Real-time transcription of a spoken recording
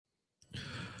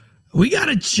We got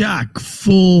a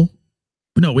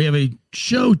we have a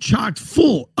show chock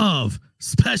full of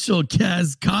special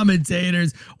guest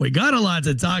commentators. We got a lot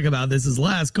to talk about. This is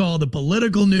Last Call, the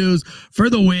political news for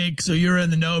the week. So you're in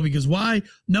the know, because why?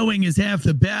 Knowing is half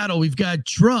the battle. We've got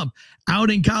Trump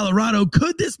out in Colorado.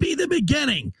 Could this be the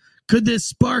beginning? Could this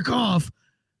spark off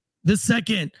the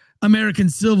second American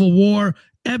Civil War?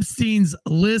 Epstein's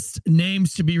list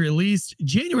names to be released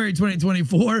January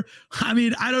 2024. I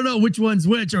mean, I don't know which one's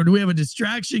which, or do we have a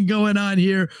distraction going on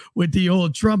here with the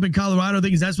old Trump and Colorado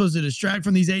thing? Is that supposed to distract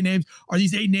from these 8 names? Are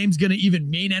these 8 names going to even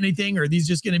mean anything? Or are these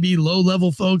just going to be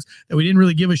low-level folks that we didn't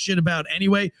really give a shit about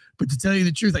anyway? But to tell you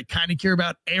the truth, I kind of care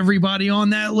about everybody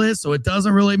on that list, so it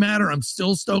doesn't really matter. I'm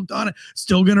still stoked on it,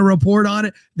 still going to report on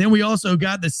it. Then we also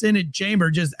got the Senate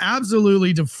chamber just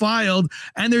absolutely defiled,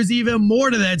 and there's even more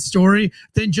to that story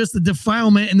than just the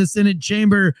defilement in the Senate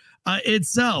chamber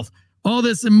itself. All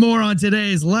this and more on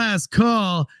today's Last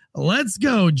Call. Let's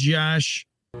go, Josh.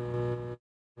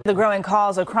 The growing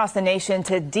calls across the nation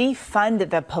to defund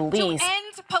the police. To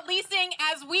end policing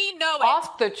as we know it.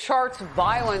 Off the charts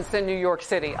violence in New York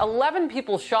City. 11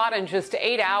 people shot in just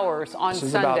 8 hours on Sunday. This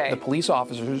is Sunday. about the police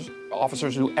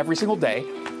officers who every single day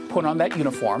put on that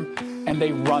uniform and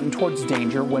they run towards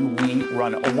danger when we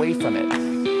run away from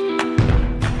it.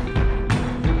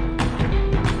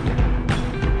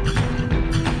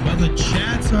 Well, the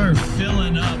chats are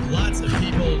filling up. Lots of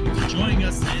people joining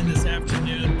us in this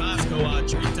afternoon. Bosco,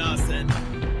 Audrey, Dustin,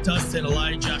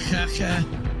 Elijah,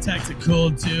 Tactical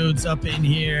Dudes up in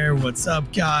here. What's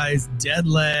up, guys?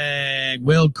 Deadleg,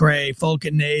 Will Cray,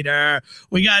 Fulcanator.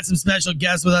 We got some special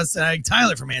guests with us tonight.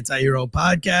 Tyler from Anti-Hero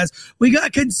Podcast. We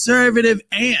got Conservative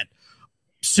Ant,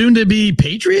 soon to be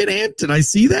Patriot Ant. Did I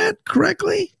see that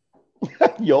correctly?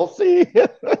 You'll see.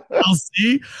 I'll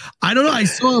see. I don't know. I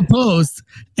saw a post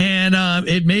and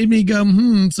it made me go,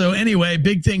 So anyway,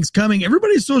 big things coming.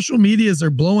 Everybody's social medias are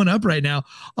blowing up right now.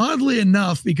 Oddly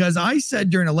enough, because I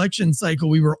said during election cycle,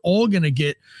 we were all going to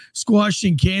get squashed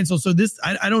and canceled. So this,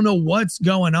 I don't know what's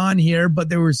going on here, but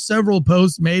there were several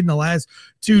posts made in the last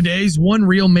 2 days. One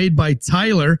reel made by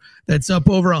Tyler that's up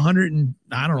over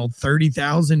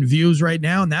 30,000 views right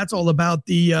now. And that's all about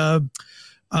the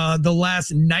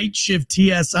last Night Shift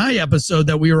TSI episode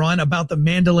that we were on about the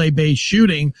Mandalay Bay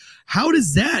shooting. How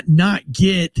does that not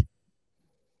get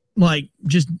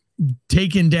just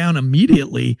taken down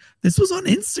immediately? This was on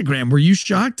Instagram. Were you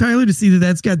shocked, Tyler, to see that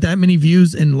that's got that many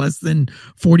views in less than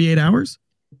 48 hours?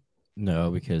 No,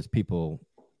 because people,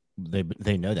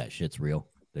 they know that shit's real.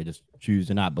 They just choose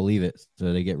to not believe it.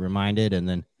 So they get reminded,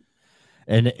 and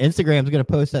Instagram's going to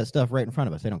post that stuff right in front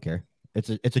of us. They don't care. It's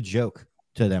a joke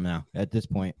to them now. At this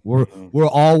point, we're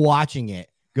all watching it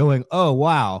going, oh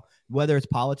wow, whether it's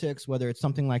politics, whether it's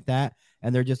something like that,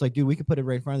 and they're just like, dude, we could put it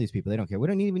right in front of these people. They don't care. We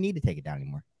don't even need to take it down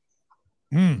anymore.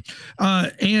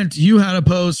 And you had a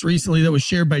post recently that was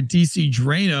shared by DC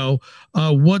Drano.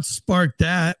 What sparked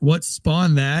that? What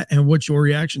spawned that? And what's your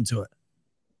reaction to it?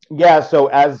 Yeah, so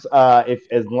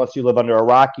unless you live under a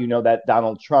rock, you know that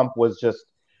Donald Trump was just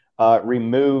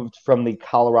removed from the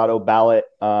Colorado ballot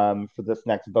for this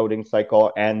next voting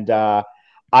cycle. And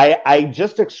I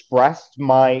just expressed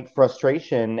my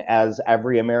frustration, as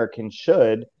every American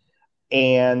should.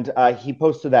 And he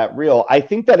posted that reel. I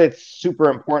think that it's super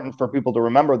important for people to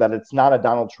remember that it's not a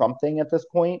Donald Trump thing at this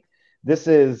point. This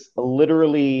is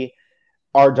literally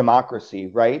our democracy,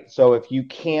 right? So if you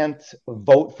can't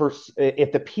vote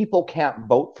if the people can't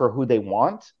vote for who they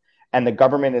want, and the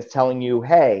government is telling you,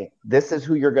 hey, this is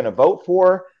who you're going to vote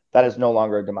for, that is no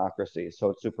longer a democracy. So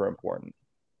it's super important.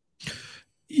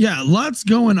 Yeah, lots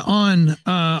going on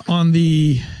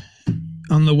the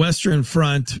Western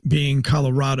Front, being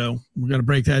Colorado. We're going to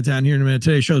break that down here in a minute.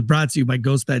 Today's show is brought to you by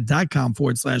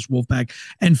ghostbed.com/Wolfpack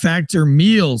and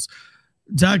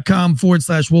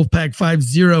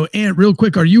factormeals.com/Wolfpack50. And real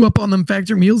quick, are you up on them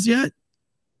Factor Meals yet?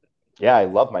 Yeah, I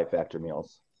love my Factor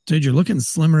Meals. Dude, you're looking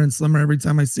slimmer and slimmer every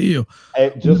time I see you.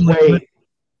 Hey, just wait.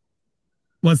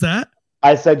 What's that?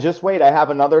 I said, just wait. I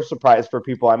have another surprise for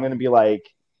people. I'm going to be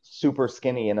super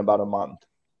skinny in about a month.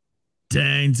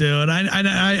 Dang, dude.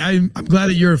 I'm glad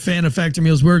that you're a fan of Factor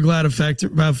Meals. We're glad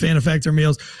about fan of Factor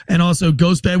Meals, and also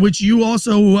Ghostbed, which you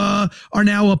also are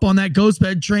now up on that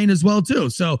Ghostbed train as well, too.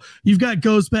 So you've got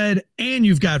Ghostbed and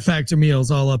you've got Factor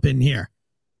Meals all up in here.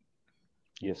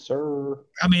 Yes, sir.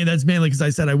 I mean, that's mainly because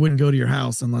I said I wouldn't go to your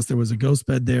house unless there was a ghost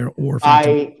bed there or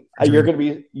you're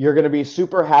gonna be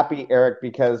super happy, Eric,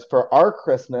 because for our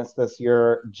Christmas this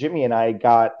year, Jimmy and I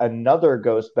got another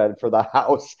ghost bed for the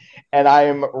house, and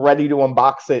I'm ready to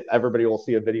unbox it. Everybody will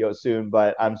see a video soon,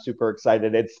 but I'm super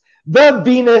excited. It's the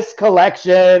Venus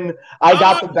collection. I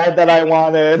got the bed that I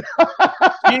wanted.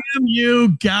 Damn,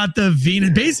 you got the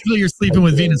Venus. Basically, you're sleeping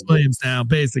with Venus Williams now.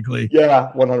 Basically,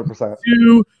 yeah, 100%.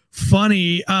 Too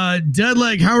funny.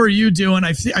 Deadleg, how are you doing?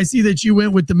 I see that you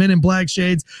went with the Men in Black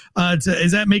shades.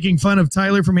 Is that making fun of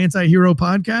Tyler from Anti-Hero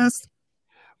Podcast?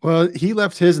 Well, he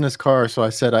left his in his car, so I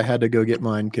said I had to go get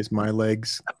mine because my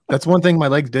legs. That's one thing my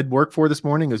legs did work for this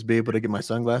morning, was be able to get my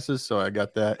sunglasses. So I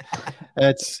got that.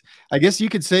 I guess you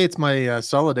could say it's my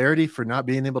solidarity for not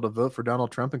being able to vote for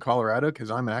Donald Trump in Colorado, because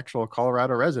I'm an actual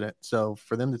Colorado resident. So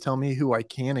for them to tell me who I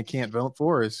can and can't vote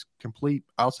for is complete,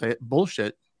 I'll say it,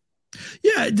 bullshit.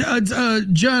 Yeah,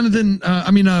 Jonathan.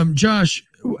 Josh.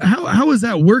 How does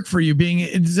that work for you?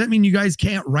 Does that mean you guys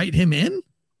can't write him in?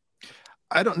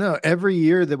 I don't know. Every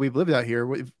year that we've lived out here,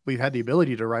 we've had the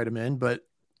ability to write him in, but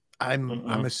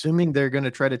I'm assuming they're going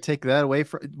to try to take that away.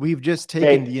 We've just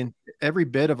taken every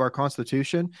bit of our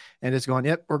Constitution and it's going,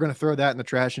 yep, we're going to throw that in the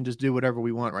trash and just do whatever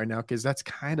we want right now, because that's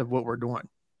kind of what we're doing.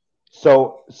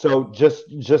 So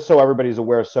just so everybody's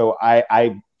aware, so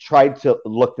I tried to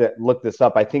look this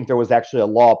up. I think there was actually a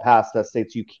law passed that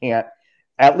states you can't,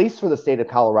 at least for the state of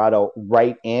Colorado,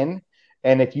 write in.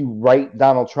 And if you write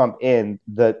Donald Trump in,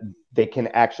 the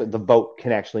vote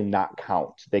can actually not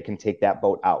count. They can take that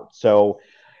vote out. So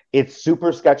it's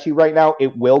super sketchy right now.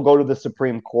 It will go to the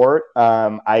Supreme Court.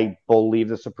 I believe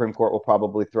the Supreme Court will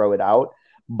probably throw it out,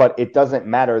 but it doesn't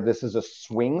matter. This is a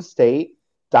swing state.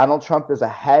 Donald Trump is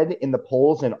ahead in the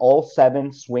polls in all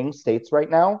 7 swing states right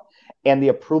now. And the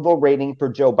approval rating for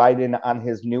Joe Biden on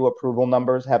his new approval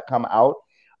numbers have come out.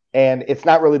 And it's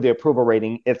not really the approval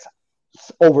rating. It's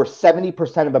over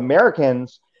 70% of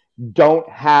Americans don't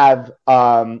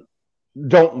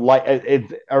like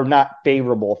it, are not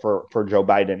favorable for Joe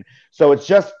Biden. So it's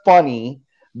just funny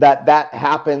that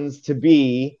happens to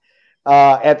be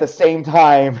at the same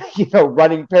time,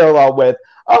 running parallel with,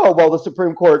 the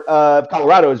Supreme Court of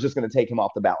Colorado is just going to take him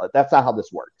off the ballot. That's not how this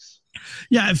works.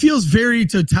 Yeah, it feels very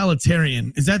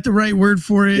totalitarian. Is that the right word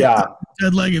for it? Yeah.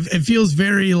 It feels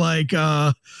very like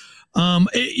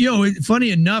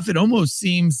funny enough, it almost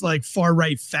seems like far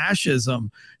right fascism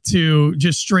to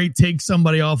just straight take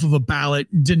somebody off of a ballot,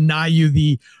 deny you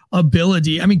the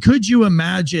ability. I mean, could you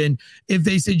imagine if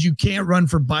they said you can't run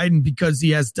for Biden because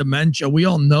he has dementia? We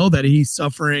all know that he's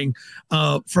suffering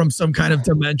from some kind of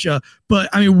dementia, but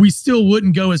I mean, we still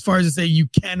wouldn't go as far as to say you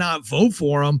cannot vote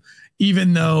for him,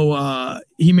 even though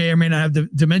he may or may not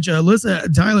have dementia.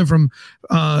 Alyssa, Tyler from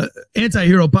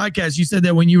Anti-Hero Podcast, you said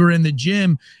that when you were in the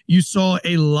gym, you saw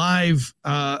a live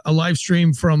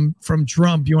stream from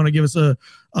Trump. You want to give us a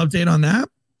update on that?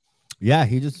 Yeah,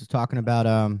 he just was talking about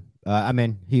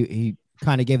he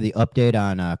kind of gave the update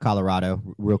on Colorado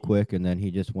real quick, and then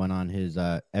he just went on his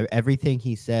everything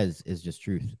he says is just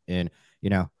truth. And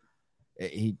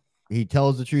he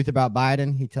tells the truth about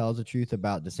Biden, he tells the truth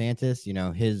about DeSantis,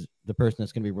 the person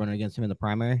that's going to be running against him in the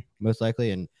primary most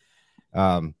likely. And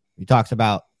he talks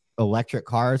about electric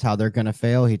cars, how they're going to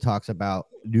fail. He talks about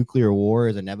nuclear war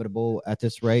is inevitable at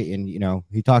this rate. And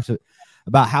he talks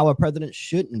about how a president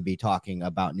shouldn't be talking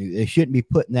about they shouldn't be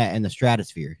putting that in the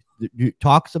stratosphere.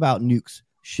 Talks about nukes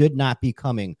should not be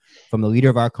coming from the leader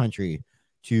of our country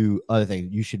to other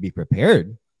things. You should be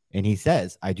prepared. And he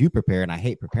says, I do prepare, and I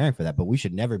hate preparing for that, but we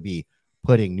should never be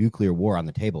putting nuclear war on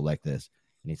the table like this.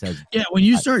 And he says, yeah, when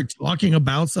you start talking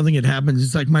about something that happens,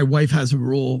 it's like my wife has a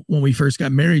rule. When we first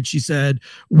got married, she said,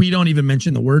 we don't even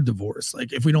mention the word divorce.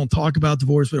 Like, if we don't talk about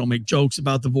divorce, we don't make jokes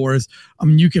about divorce. I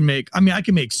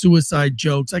can make suicide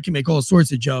jokes. I can make all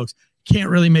sorts of jokes. Can't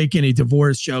really make any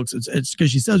divorce jokes. It's because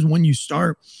she says when you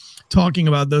start talking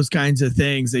about those kinds of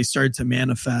things, they start to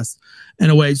manifest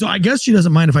in a way. So I guess she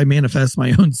doesn't mind if I manifest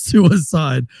my own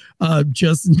suicide,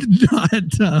 just not.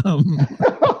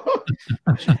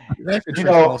 Life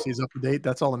insurance policy is up to date.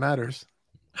 That's all that matters.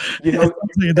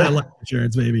 That life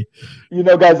insurance, baby.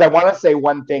 Guys, I want to say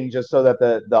one thing just so that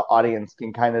the audience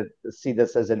can kind of see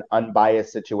this as an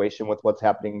unbiased situation with what's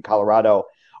happening in Colorado.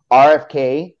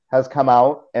 RFK has come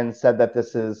out and said that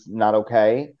this is not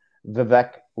okay.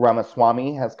 Vivek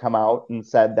Ramaswamy has come out and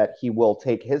said that he will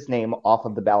take his name off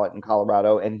of the ballot in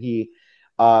Colorado, and he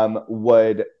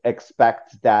would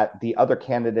expect that the other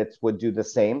candidates would do the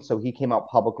same. So he came out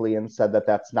publicly and said that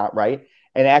that's not right.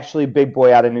 And actually, big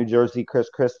boy out of New Jersey, Chris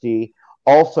Christie,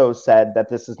 also said that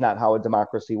this is not how a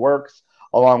democracy works,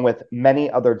 along with many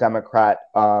other Democrat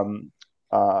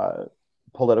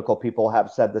political people have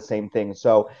said the same thing.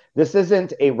 So this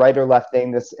isn't a right or left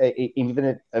thing. This,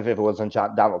 even if it wasn't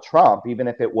Donald Trump, even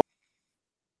if it was.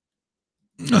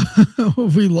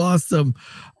 We lost him.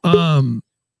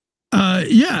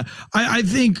 Yeah, I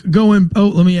think going. Oh,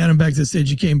 let me add him back to the stage.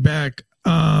 He came back.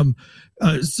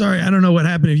 Sorry, I don't know what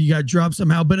happened if you got dropped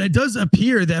somehow, but it does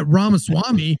appear that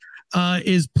Ramaswamy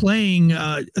is playing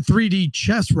 3D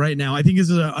chess right now. I think this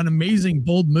is an amazing,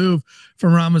 bold move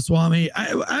from Ramaswamy.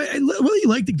 I whether you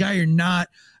like the guy or not,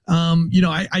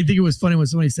 I think it was funny when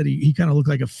somebody said he kind of looked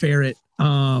like a ferret.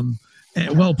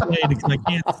 Well played, because I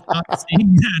can't stop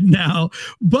seeing that now.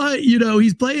 But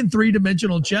he's playing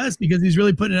 3-dimensional chess because he's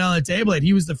really putting it on the table. And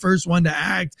he was the first one to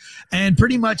act. And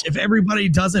pretty much, if everybody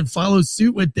doesn't follow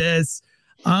suit with this,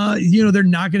 they're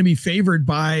not going to be favored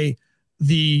by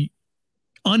the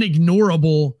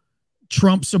unignorable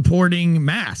Trump supporting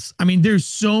mass. I mean, there's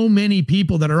so many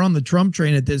people that are on the Trump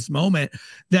train at this moment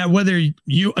that whether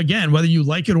you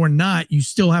like it or not, you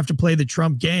still have to play the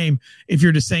Trump game if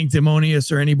you're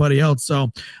DeSanctimonious or anybody else. So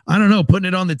I don't know, putting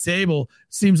it on the table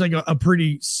seems like a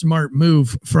pretty smart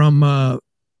move from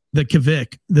the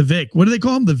Vic. What do they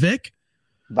call him? The Vic?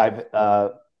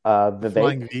 The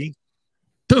Flying V.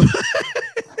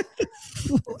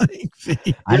 Flying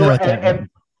V. I know what that means.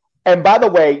 And by the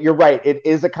way, you're right. It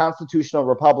is a constitutional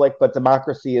republic, but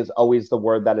democracy is always the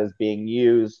word that is being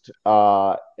used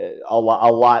a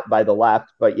lot by the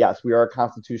left. But yes, we are a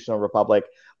constitutional republic,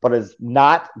 but it's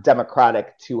not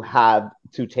democratic to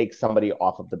take somebody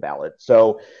off of the ballot.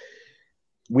 So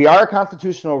we are a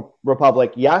constitutional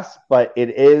republic, yes, but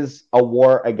it is a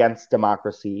war against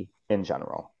democracy in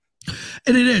general.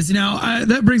 And it is. Now,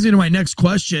 that brings me to my next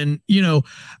question.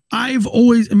 I've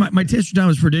always, my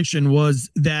Tastradamus prediction was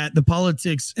that the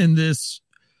politics in this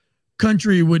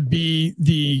country would be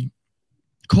the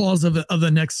cause of the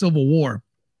next civil war.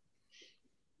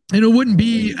 And it wouldn't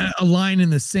be a line in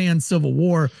the sand civil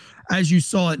war as you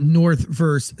saw it North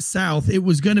versus South. It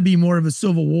was going to be more of a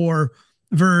civil war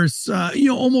versus,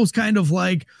 almost kind of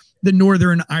like the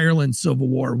Northern Ireland Civil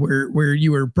War, where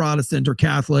you were Protestant or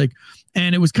Catholic,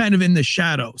 and it was kind of in the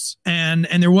shadows, and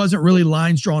there wasn't really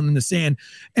lines drawn in the sand.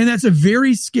 And that's a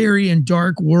very scary and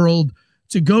dark world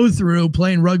to go through.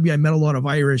 Playing rugby, I met a lot of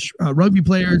Irish rugby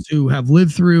players who have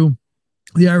lived through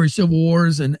the Irish Civil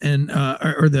Wars or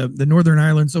the Northern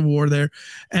Ireland Civil War there.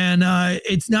 And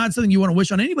it's not something you want to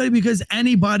wish on anybody, because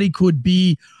anybody could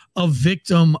be a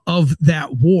victim of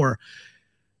that war.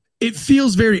 It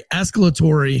feels very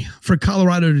escalatory for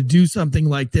Colorado to do something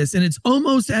like this. And it's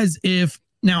almost as if,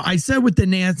 now I said with the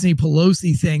Nancy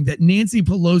Pelosi thing that Nancy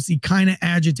Pelosi kind of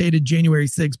agitated January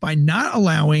 6th by not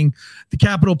allowing the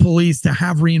Capitol Police to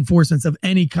have reinforcements of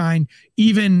any kind,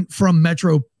 even from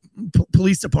Metro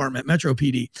Police Department, Metro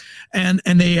PD. And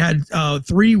they had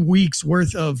 3 weeks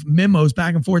worth of memos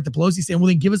back and forth to Pelosi saying, well,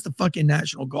 then give us the fucking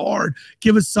National Guard,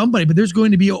 give us somebody, but there's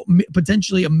going to be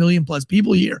potentially 1 million plus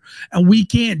people here, and we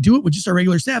can't do it with just our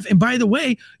regular staff. And by the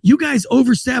way, you guys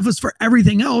overstaff us for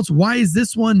everything else. Why is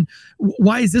this one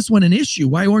an issue?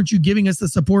 Why aren't you giving us the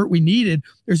support we needed?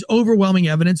 There's overwhelming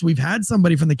evidence. We've had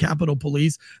somebody from the Capitol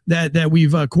Police that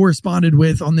we've corresponded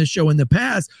with on this show in the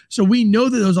past, so we know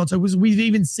that those also, we've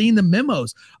even seen the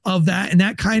memos of that, and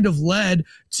that kind of led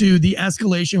to the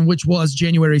escalation, which was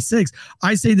January 6th.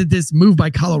 I say that this move by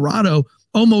Colorado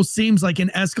almost seems like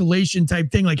an escalation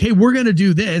type thing, like, hey, we're going to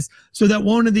do this so that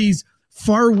one of these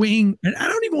far wing, and I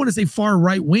don't even want to say far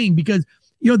right wing, because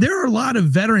there are a lot of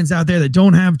veterans out there that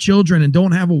don't have children and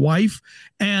don't have a wife,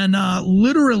 and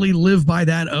literally live by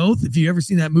that oath. If you ever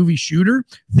seen that movie Shooter,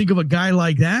 think of a guy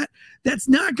like that. That's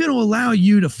not going to allow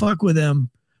you to fuck with him,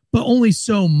 but only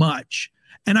so much.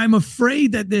 And I'm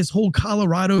afraid that this whole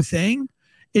Colorado thing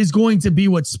is going to be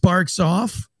what sparks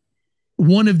off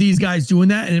one of these guys doing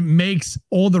that, and it makes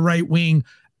all the right wing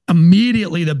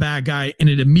immediately the bad guy, and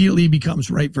it immediately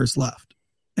becomes right versus left.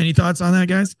 Any thoughts on that,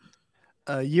 guys?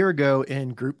 A year ago in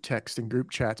group text and group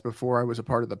chats before I was a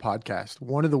part of the podcast,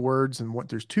 one of the words, and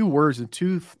there's 2 words and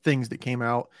 2 things that came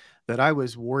out that I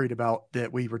was worried about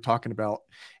that we were talking about.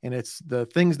 And it's the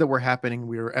things that were happening.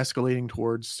 We were escalating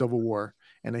towards civil war.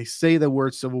 And they say the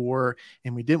word civil war,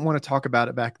 and we didn't want to talk about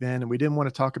it back then. And we didn't want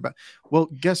to talk about, well,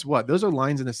 guess what? Those are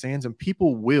lines in the sands, and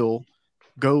people will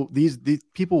go, these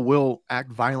people will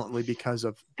act violently because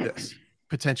of this,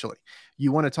 potentially.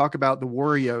 You want to talk about the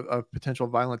worry of potential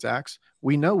violence acts.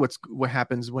 We know what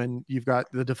happens when you've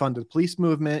got the defund the police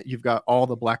movement, you've got all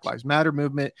the Black Lives Matter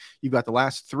movement, you've got the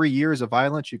last 3 years of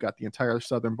violence, you've got the entire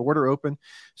southern border open.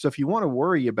 So if you want to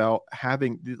worry about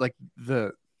having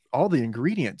all the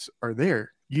ingredients are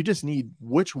there, you just need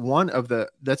which one of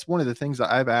that's one of the things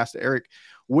that I've asked Eric,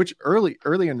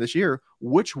 earlier in this year,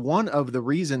 which one of the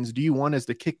reasons do you want us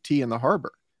to kick tea in the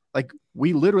harbor? Like,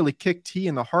 we literally kicked tea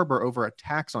in the harbor over a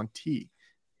tax on tea.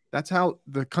 That's how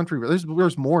the country,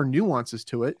 there's more nuances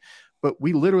to it, but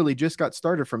we literally just got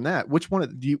started from that. Which one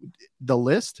the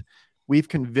list? We've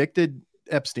convicted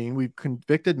Epstein, we've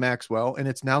convicted Maxwell, and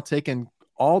it's now taken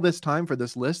all this time for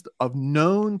this list of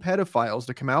known pedophiles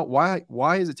to come out.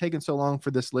 Why is it taking so long for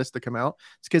this list to come out?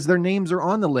 It's because their names are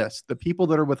on the list. The people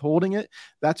that are withholding it,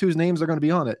 that's whose names are going to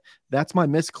be on it. That's my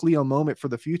Miss Cleo moment for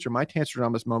the future. My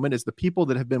Tanstradamus moment is the people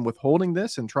that have been withholding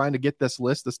this and trying to get this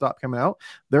list to stop coming out.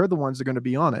 They're the ones that are going to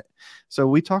be on it. So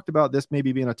we talked about this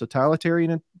maybe being a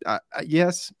totalitarian,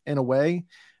 yes, in a way,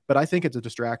 but I think it's a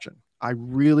distraction. I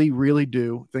really, really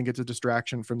do think it's a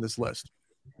distraction from this list.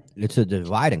 It's a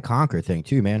divide and conquer thing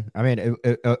too, man. I mean,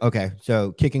 okay,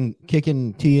 so kicking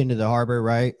tea into the harbor,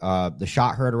 right? The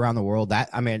shot heard around the world.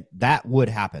 That would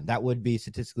happen. That would be,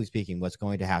 statistically speaking, what's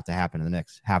going to happen in the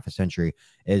next half a century.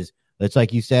 Is it's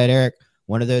like you said, Eric,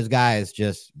 one of those guys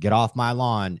just get off my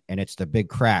lawn, and it's the big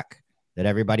crack that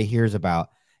everybody hears about,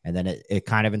 and then it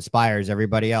kind of inspires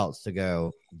everybody else to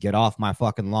go get off my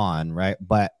fucking lawn, right?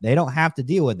 But they don't have to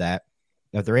deal with that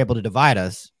if they're able to divide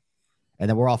us, and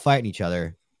then we're all fighting each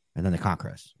other. And then they conquer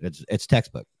us. It's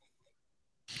textbook.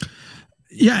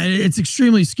 Yeah, it's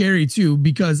extremely scary too,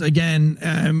 because again,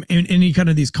 in any kind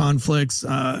of these conflicts,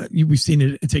 we've seen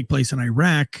it take place in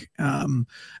Iraq,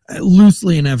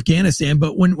 loosely in Afghanistan.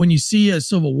 But when you see a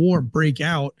civil war break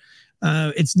out,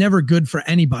 it's never good for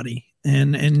anybody.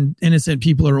 And innocent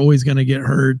people are always going to get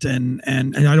hurt, and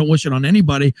I don't wish it on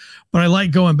anybody. But I like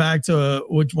going back to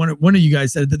which one of you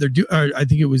guys said that they're I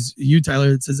think it was you,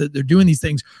 Tyler, that says that they're doing these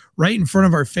things right in front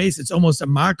of our face. It's almost a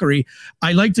mockery.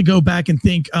 I like to go back and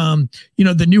think,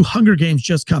 the new Hunger Games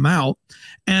just come out,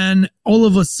 and all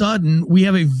of a sudden we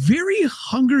have a very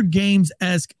Hunger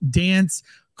Games-esque dance,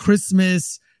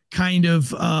 Christmas kind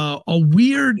of a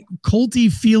weird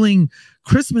culty feeling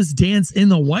Christmas dance in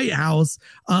the White House.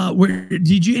 Where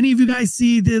did any of you guys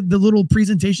see the little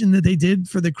presentation that they did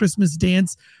for the Christmas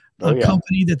dance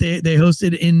company that they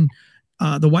hosted in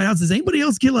the White House? Does anybody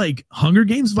else get like Hunger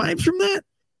Games vibes from that?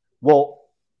 Well,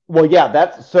 yeah.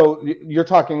 That's so you're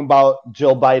talking about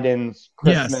Jill Biden's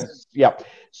Christmas. Yes. Yeah.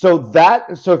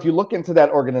 So if you look into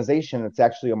that organization, it's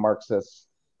actually a Marxist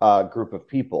group of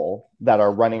people that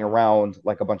are running around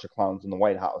like a bunch of clowns in the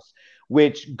White House,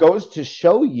 which goes to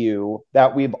show you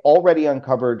that we've already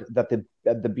uncovered that the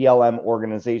BLM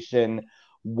organization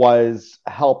was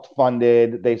helped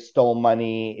funded. They stole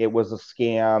money. It was a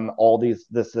scam, all this,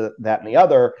 that, and the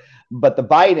other. But the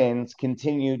Bidens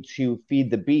continue to feed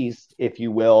the beast, if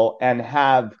you will, and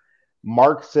have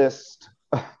Marxists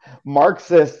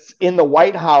in the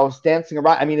White House dancing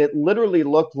around. I mean, it literally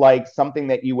looked like something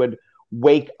that you would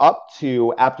wake up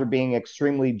to after being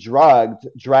extremely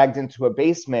dragged into a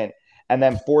basement, and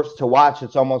then forced to watch.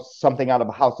 It's almost something out of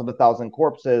a House of a Thousand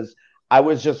Corpses. I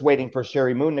was just waiting for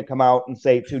Sherry Moon to come out and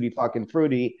say tutti fucking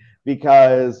fruity,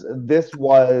 because this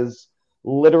was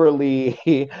literally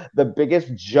the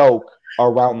biggest joke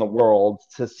around the world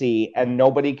to see. And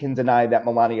nobody can deny that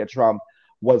Melania Trump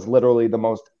was literally the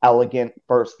most elegant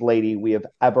first lady we have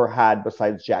ever had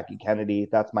besides Jackie Kennedy.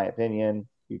 That's my opinion.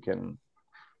 You can...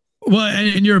 Well,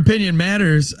 and your opinion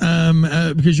matters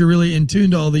because you're really in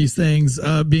tune to all these things,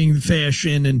 being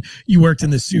fashion, and you worked in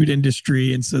the suit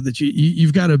industry, and so that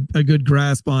you've got a good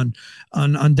grasp on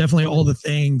definitely all the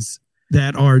things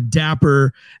that are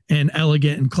dapper and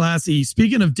elegant and classy.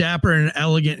 Speaking of dapper and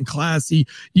elegant and classy,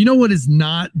 you know what is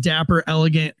not dapper,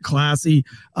 elegant, classy?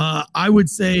 I would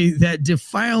say that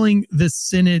defiling the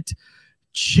Senate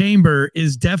chamber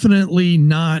is definitely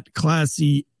not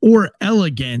classy or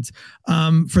elegant.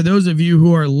 For those of you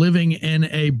who are living in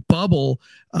a bubble,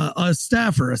 a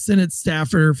Senate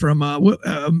staffer from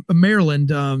Maryland,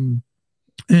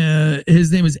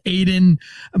 his name is Aiden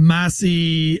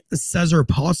Massey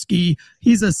Cesarpowski.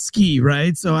 He's a ski,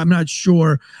 right? So I'm not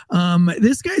sure.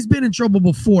 This guy's been in trouble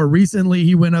before. Recently,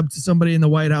 he went up to somebody in the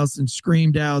White House and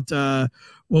screamed out,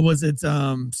 what was it?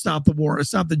 Stop the war,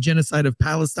 stop the genocide of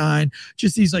Palestine.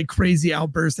 Just these like crazy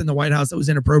outbursts in the White House that was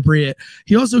inappropriate.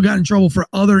 He also got in trouble for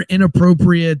other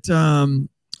inappropriate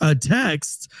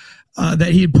texts that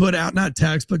he had put out, not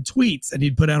text, but tweets that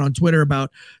he'd put out on Twitter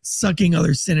about sucking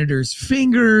other senators'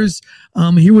 fingers.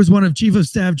 He was one of Chief of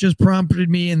Staff just prompted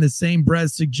me in the same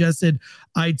breath, suggested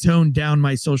I tone down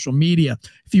my social media.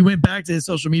 If you went back to his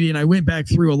social media, and I went back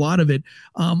through a lot of it,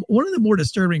 one of the more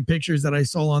disturbing pictures that I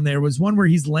saw on there was one where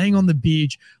he's laying on the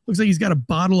beach. Looks like he's got a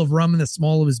bottle of rum in the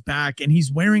small of his back, and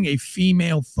he's wearing a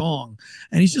female thong,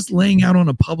 and he's just laying out on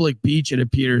a public beach, it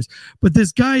appears. But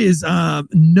this guy is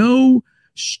no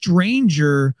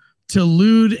stranger to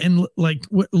lewd and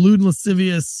lewd and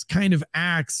lascivious kind of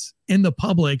acts in the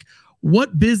public,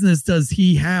 what business does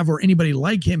he have or anybody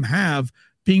like him have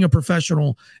being a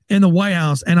professional in the White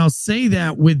House? And I'll say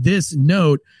that with this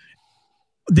note.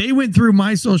 They went through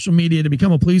my social media to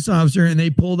become a police officer, and they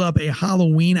pulled up a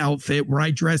Halloween outfit where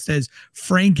I dressed as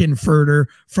Frankenfurter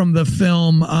from the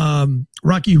film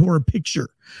Rocky Horror Picture.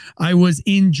 I was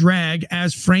in drag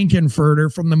as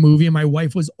Frankenfurter from the movie, and my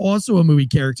wife was also a movie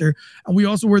character. And we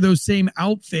also wore those same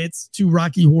outfits to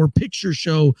Rocky Horror Picture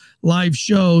Show live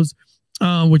shows,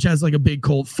 which has like a big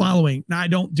cult following. Now, I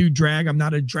don't do drag. I'm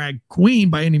not a drag queen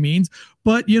by any means,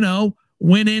 but,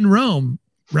 when in Rome,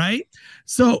 right?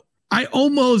 So I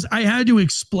had to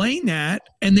explain that,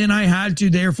 and then I had to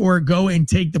therefore go and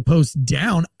take the post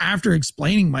down after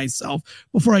explaining myself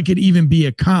before I could even be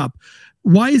a cop.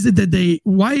 Why is it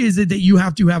that you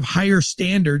have to have higher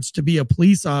standards to be a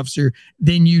police officer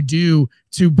than you do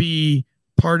to be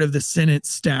part of the Senate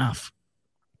staff?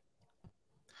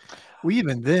 Well,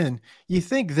 even then, you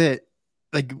think that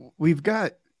we've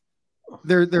got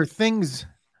there are things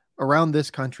around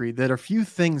this country that are few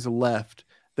things left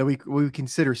that we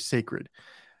consider sacred.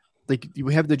 Like,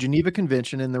 we have the Geneva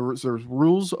Convention, and there's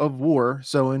rules of war.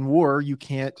 So in war, you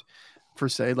can't,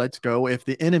 let's go. If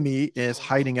the enemy is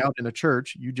hiding out in a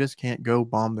church, you just can't go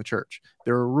bomb the church.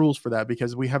 There are rules for that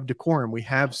because we have decorum. We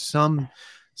have some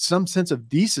sense of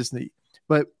decency,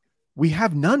 but we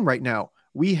have none right now.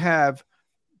 We have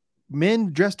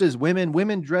men dressed as women,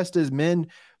 women dressed as men,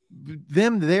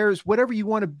 them, theirs, whatever you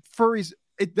want to, furries.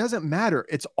 It doesn't matter.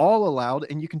 It's all allowed,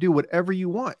 and you can do whatever you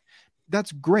want.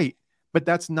 That's great, but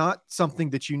that's not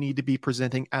something that you need to be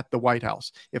presenting at the White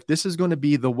House. If this is going to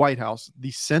be the White House,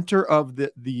 the center of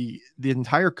the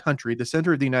entire country, the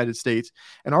center of the United States,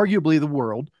 and arguably the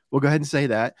world, we'll go ahead and say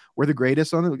that we're the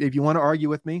greatest if you want to argue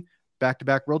with me,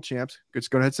 back-to-back world champs,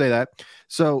 just go ahead and say that.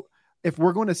 So if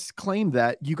we're going to claim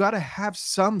that, you got to have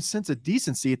some sense of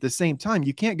decency at the same time.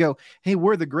 You can't go, hey,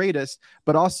 we're the greatest,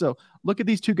 but also look at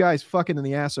these two guys fucking in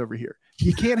the ass over here.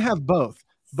 You can't have both.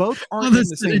 Both aren't in the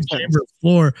same chamber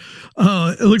floor.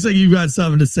 It looks like you've got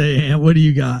something to say, Ant. What do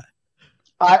you got?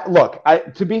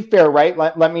 To be fair, right?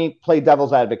 Let me play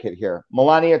devil's advocate here.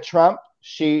 Melania Trump,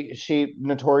 she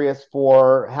notorious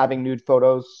for having nude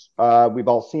photos. We've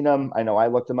all seen them. I know I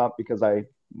looked them up because I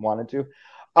wanted to.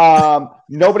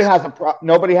 Nobody has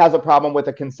a problem with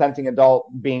a consenting adult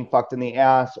being fucked in the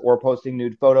ass or posting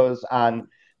nude photos on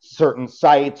certain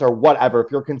sites or whatever.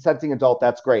 If you're a consenting adult,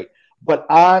 that's great. But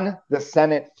on the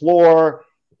Senate floor,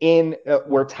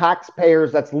 we're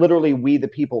taxpayers. That's literally we, the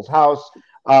people's house.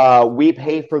 We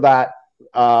pay for that.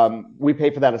 We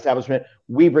pay for that establishment.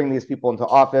 We bring these people into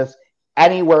office.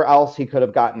 Anywhere else, he could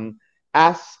have gotten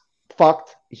ass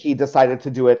fucked. He decided to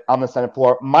do it on the Senate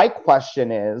floor. My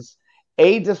question is,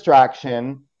 A,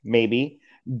 distraction, maybe.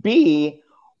 B,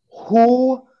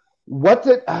 what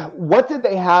did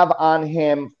they have on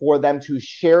him for them to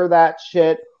share that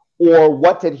shit? Or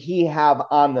what did he have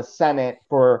on the Senate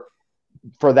for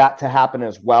that to happen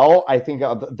as well? I think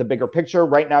of the bigger picture.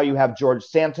 Right now you have George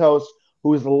Santos,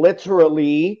 who's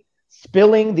literally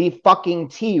spilling the fucking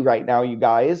tea right now, you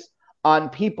guys, on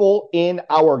people in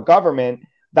our government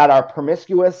that are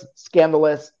promiscuous,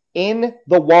 scandalous, in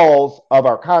the walls of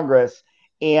our Congress,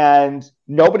 and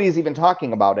nobody's even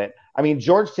talking about it. I mean,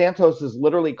 George Santos is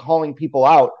literally calling people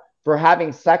out for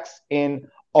having sex in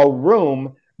a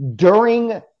room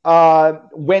during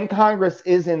when Congress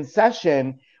is in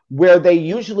session, where they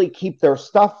usually keep their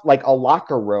stuff like a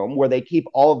locker room where they keep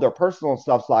all of their personal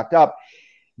stuff locked up.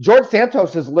 George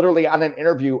Santos is literally on an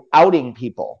interview outing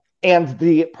people, and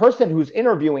the person who's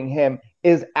interviewing him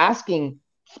is asking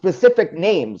specific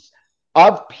names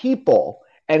of people,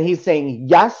 and he's saying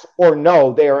yes or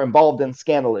no, they are involved in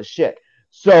scandalous shit.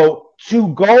 So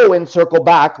to go and circle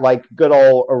back, like good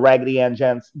old Raggedy Ann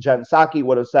Jen Psaki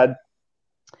would have said,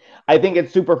 I think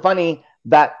it's super funny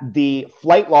that the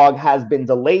flight log has been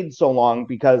delayed so long,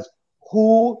 because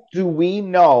who do we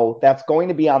know that's going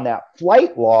to be on that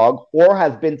flight log or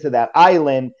has been to that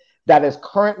island that is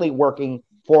currently working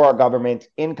for our government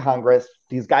in Congress?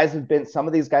 Some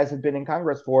of these guys have been in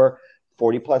Congress for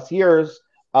 40 plus years.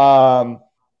 So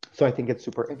I think it's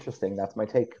super interesting. That's my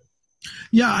take.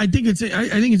 Yeah, I think it's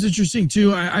interesting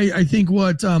too. I think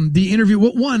what the interview.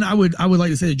 One, I would like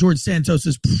to say that George Santos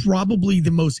is probably the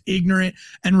most ignorant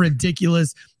and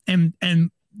ridiculous and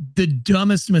the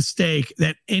dumbest mistake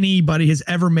that anybody has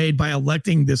ever made by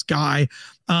electing this guy,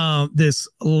 this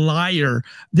liar,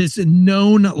 this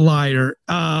known liar,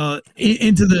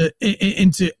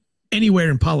 into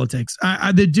anywhere in politics.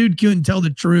 The dude couldn't tell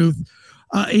the truth.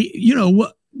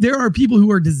 There are people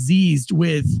who are diseased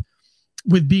with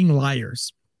with being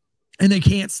liars, and they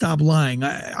can't stop lying.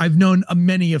 I've known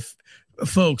many of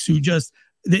folks who just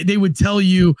they would tell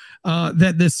you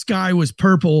that the sky was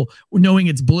purple knowing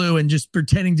it's blue and just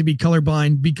pretending to be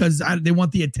colorblind because they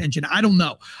want the attention. I don't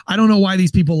know why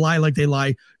these people lie like they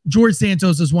lie. George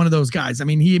Santos is one of those guys. I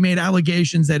mean, he made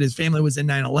allegations that his family was in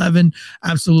 9/11.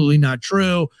 Absolutely not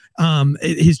true.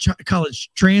 His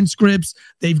college transcripts,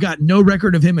 they've got no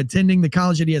record of him attending the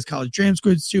college that he has college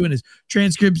transcripts to, and his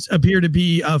transcripts appear to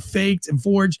be faked and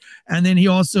forged. And then he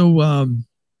also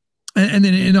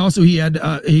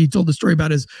he told the story about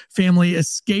his family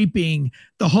escaping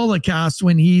the Holocaust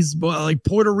when he's like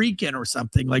Puerto Rican or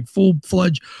something, like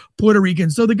full-fledged Puerto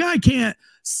Rican. So the guy can't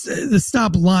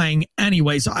stop lying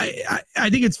anyway. So I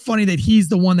think it's funny that he's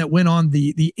the one that went on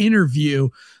the interview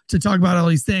to talk about all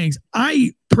these things.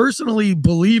 I personally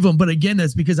believe him, but again,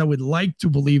 that's because I would like to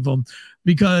believe him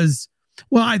because,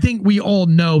 well, I think we all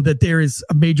know that there is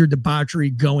a major debauchery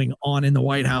going on in the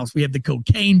White House. We have the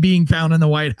cocaine being found in the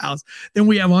White House. Then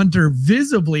we have Hunter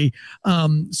visibly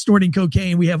snorting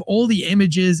cocaine. We have all the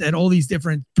images at all these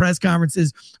different press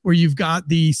conferences where you've got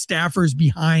the staffers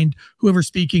behind whoever's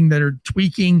speaking that are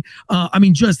tweaking.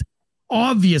 Just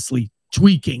obviously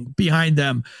tweaking behind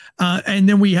them. And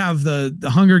then we have the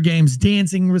Hunger Games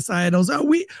dancing recitals.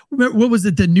 What was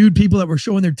it? The nude people that were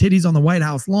showing their titties on the White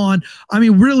House lawn. I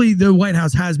mean, really, the White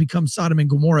House has become Sodom and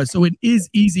Gomorrah. So it is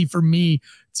easy for me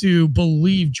to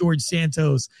believe George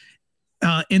Santos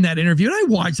in that interview. And I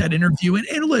watched that interview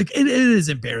and look, it is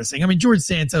embarrassing. I mean, George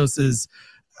Santos is,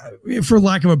 for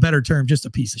lack of a better term, just a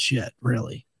piece of shit,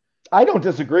 really. I don't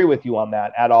disagree with you on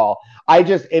that at all.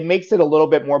 It makes it a little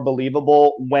bit more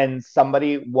believable when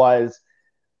somebody was,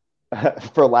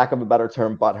 for lack of a better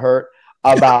term, butthurt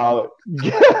about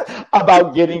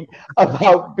being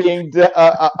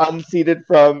unseated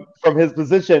from his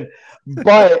position.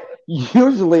 But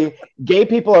usually gay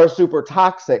people are super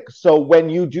toxic. So when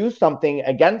you do something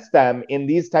against them in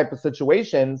these type of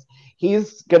situations,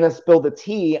 he's going to spill the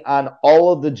tea on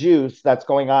all of the juice that's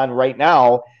going on right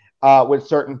now with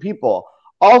certain people.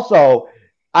 Also,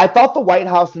 I thought the White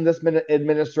House in this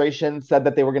administration said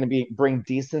that they were going to bring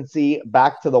decency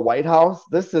back to the White House.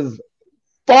 This is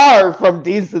far from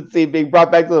decency being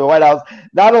brought back to the White House.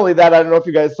 Not only that, I don't know if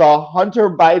you guys saw, Hunter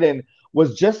Biden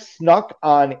was just snuck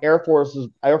on Air Force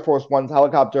One's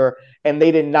helicopter, and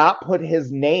they did not put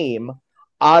his name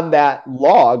on that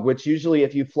log, which usually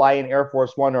if you fly in Air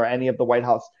Force One or any of the White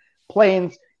House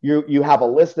planes, you have a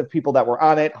list of people that were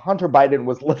on it. Hunter Biden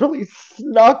was literally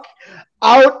snuck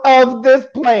out of this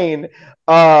plane.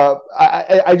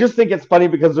 I just think it's funny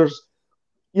because there's,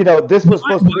 this was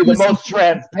supposed to be the most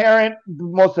transparent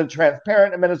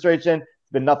administration.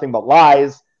 It's been nothing but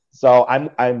lies. So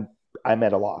I'm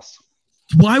at a loss.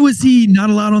 Why was he not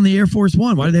allowed on the Air Force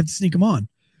One? Why did they have to sneak him on?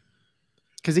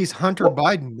 Because he's Hunter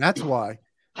Biden. That's why.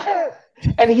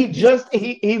 And he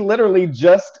literally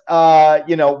just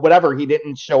whatever, he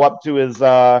didn't show up to his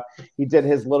he did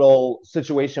his little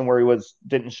situation where he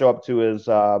didn't show up to his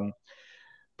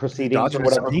proceedings or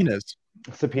whatever.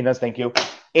 Subpoenas, thank you.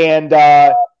 And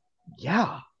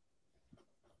yeah.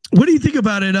 What do you think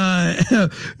about it,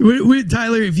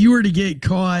 Tyler? If you were to get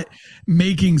caught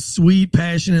making sweet,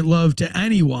 passionate love to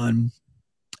anyone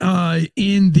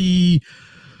in the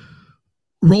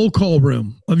roll call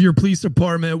room of your police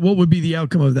department, what would be the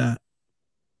outcome of that?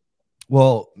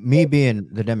 Well, me being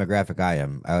the demographic I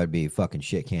am, I would be fucking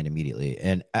shit canned immediately.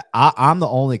 And I'm the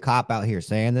only cop out here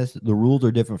saying this. The rules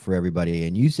are different for everybody.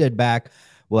 And you said back,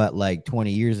 like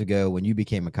 20 years ago when you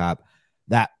became a cop,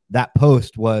 that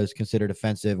post was considered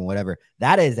offensive and whatever.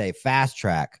 That is a fast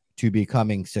track to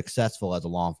becoming successful as a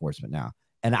law enforcement now.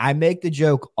 And I make the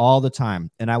joke all the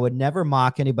time, and I would never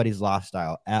mock anybody's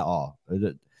lifestyle at all.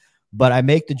 But I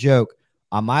make the joke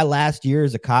on my last year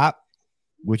as a cop,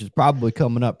 which is probably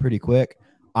coming up pretty quick.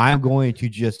 I'm going to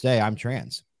just say I'm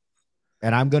trans,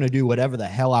 and I'm going to do whatever the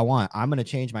hell I want. I'm going to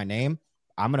change my name.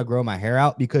 I'm going to grow my hair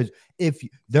out because if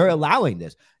they're allowing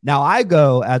this now, I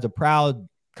go as a proud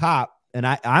cop and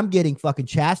I'm getting fucking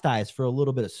chastised for a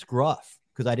little bit of scruff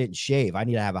because I didn't shave. I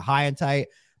need to have a high and tight.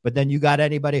 But then you got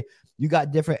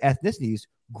different ethnicities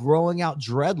growing out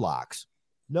dreadlocks.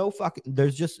 No fucking,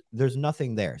 there's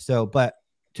nothing there. So, but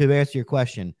to answer your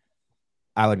question,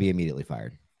 I would be immediately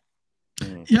fired.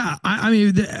 Yeah, I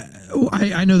mean,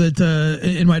 I know that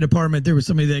in my department there was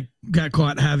somebody that got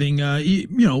caught having,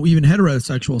 even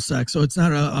heterosexual sex. So it's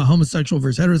not a homosexual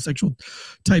versus heterosexual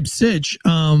type sitch.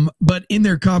 But in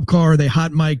their cop car, they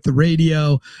hot mic'd the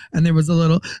radio, and there was a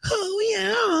little, oh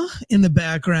yeah, in the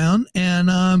background,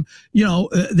 and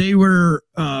they were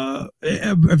a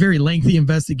very lengthy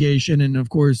investigation, and of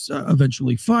course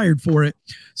eventually fired for it.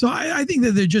 So I think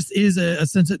that there just is a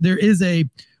sense that there is a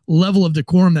level of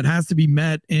decorum that has to be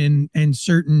met in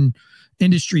certain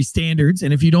industry standards,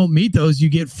 and if you don't meet those, you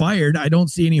get fired. I don't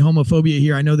see any homophobia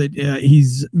here. I know that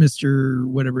he's Mr.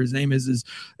 whatever his name is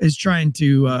trying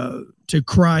to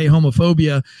cry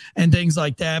homophobia and things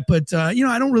like that, but I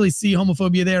don't really see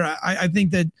homophobia there. I think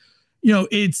that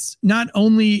it's not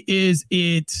only is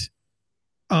it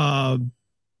not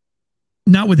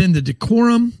within the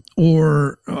decorum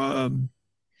or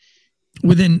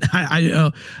within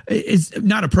it's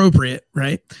not appropriate,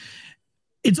 right?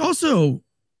 It's also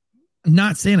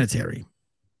not sanitary.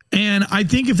 And I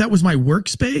think if that was my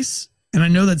workspace, and I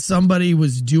know that somebody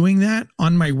was doing that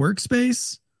on my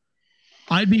workspace,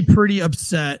 I'd be pretty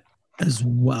upset as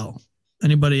well.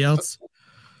 Anybody else?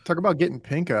 Talk about getting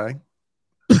pink eye.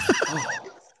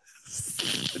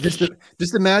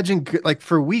 Just imagine, like,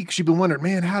 for weeks you've been wondering,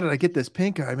 man, how did I get this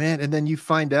pink eye, man? And then you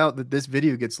find out that this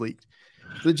video gets leaked.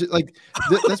 Like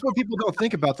that's what people don't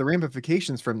think about, the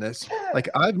ramifications from this. Like,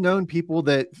 I've known people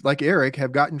that, like Eric,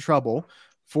 have gotten in trouble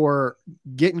for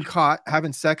getting caught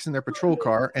having sex in their patrol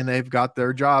car, and they've got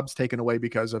their jobs taken away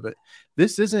because of it.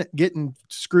 This isn't getting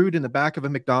screwed in the back of a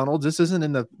McDonald's. This isn't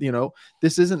in the,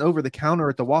 this isn't over the counter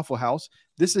at the Waffle House.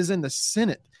 This is in the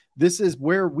Senate. This is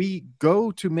where we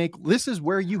go to this is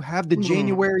where you have the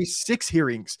January 6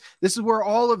 hearings. This is where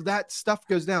all of that stuff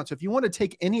goes down. So if you want to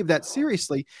take any of that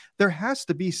seriously, there has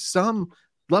to be some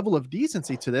level of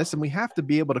decency to this. And we have to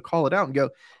be able to call it out and go,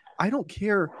 I don't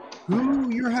care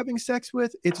who you're having sex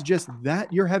with. It's just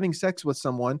that you're having sex with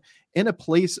someone in a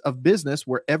place of business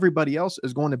where everybody else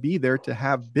is going to be there to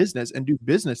have business and do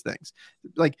business things.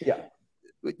 Like, yeah.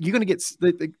 You're going to get,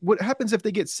 what happens if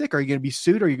they get sick? Are you going to be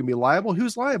sued? Are you going to be liable?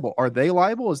 Who's liable? Are they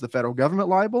liable? Is the federal government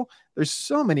liable? There's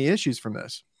so many issues from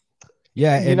this.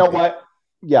 Yeah. You know what?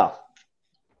 Yeah.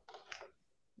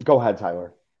 Go ahead,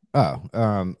 Tyler. Oh,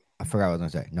 I forgot what I was going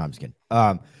to say. No, I'm just kidding.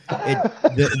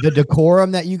 The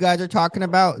decorum that you guys are talking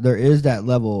about, there is that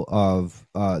level of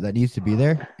that needs to be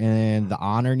there, and the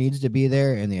honor needs to be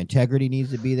there, and the integrity needs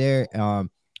to be there.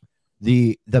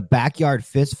 The backyard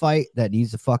fist fight that needs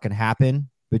to fucking happen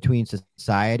between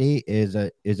society is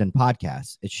in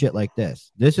podcasts. It's shit like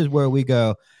this. This is where we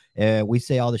go and we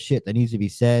say all the shit that needs to be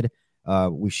said.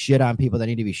 We shit on people that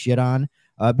need to be shit on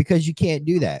because you can't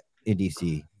do that in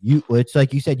DC. It's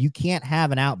like you said, you can't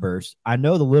have an outburst. I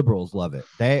know the liberals love it.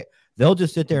 They'll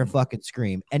just sit there and fucking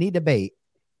scream. Any debate,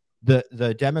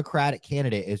 the Democratic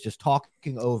candidate is just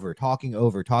talking over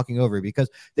because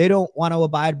they don't want to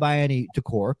abide by any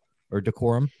decorum.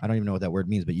 I don't even know what that word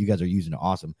means, but you guys are using it.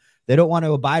 Awesome. They don't want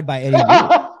to abide by any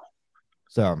rule.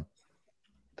 So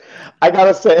I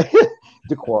gotta say,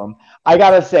 decorum. I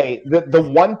gotta say, the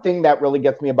one thing that really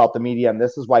gets me about the media, and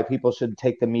this is why people should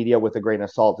take the media with a grain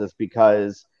of salt, is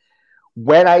because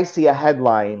when I see a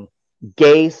headline,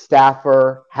 gay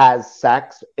staffer has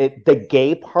sex, the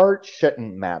gay part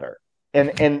shouldn't matter. And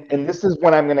this is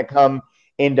when I'm going to come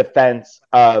in defense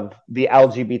of the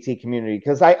LGBT community,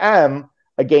 because I am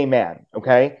a gay man.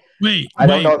 Okay. Wait, I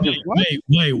don't know.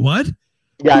 Wait, what?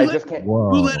 Yeah, I just can't.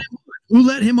 Who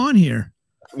let him on here?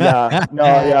 Yeah,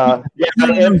 no, yeah,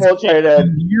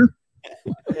 infiltrated.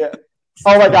 Yeah.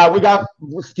 Oh my God, we got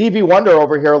Stevie Wonder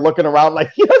over here looking around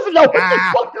like he doesn't know what the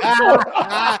fuck is going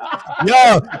on.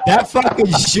 Yo, that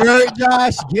fucking shirt,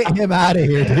 Josh, get him out of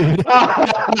here, dude.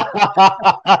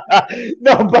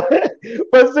 No,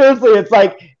 but seriously, it's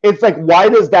like, why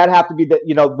does that have to be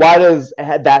why does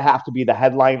that have to be the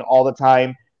headline all the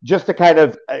time? Just to kind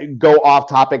of go off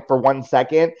topic for 1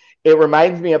 second, it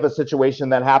reminds me of a situation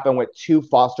that happened with two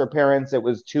foster parents. It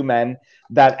was two men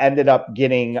that ended up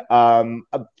getting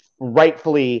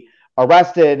rightfully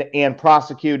arrested and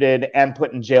prosecuted and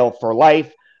put in jail for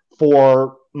life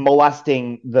for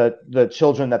molesting the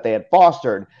children that they had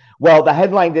fostered. Well, the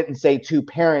headline didn't say two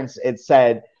parents. It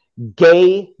said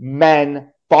gay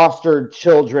men fostered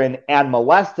children and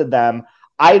molested them.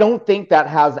 I don't think that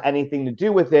has anything to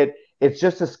do with it. It's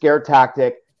just a scare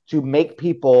tactic to make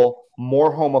people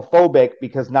more homophobic,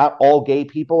 because not all gay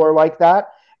people are like that.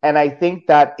 And I think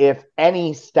that if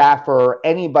any staffer,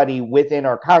 anybody within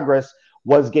our Congress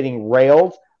was getting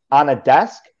railed on a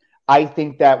desk, I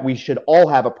think that we should all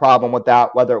have a problem with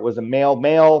that, whether it was a male,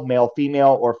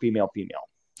 female, or female.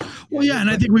 Well, yeah, and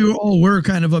I think we were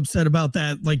kind of upset about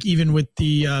that, like even with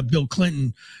the Bill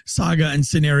Clinton saga and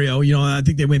scenario. I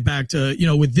think they went back to,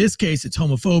 with this case, it's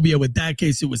homophobia. With that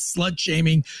case, it was slut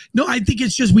shaming. No, I think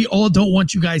it's just we all don't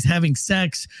want you guys having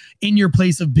sex in your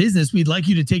place of business. We'd like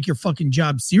you to take your fucking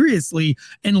job seriously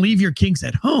and leave your kinks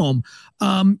at home.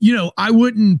 I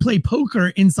wouldn't play poker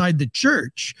inside the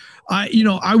church.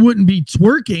 I wouldn't be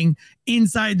twerking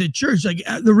inside the church. Like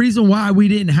the reason why we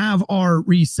didn't have our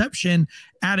reception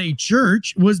at a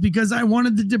church was because I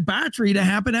wanted the debauchery to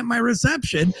happen at my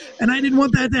reception, and I didn't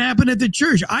want that to happen at the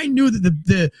church. I knew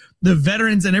that the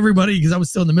veterans and everybody, because I was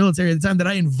still in the military at the time, that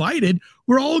I invited,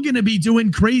 we're all going to be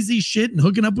doing crazy shit and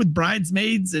hooking up with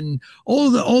bridesmaids and all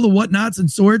the whatnots and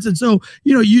sorts. And so,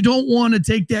 you don't want to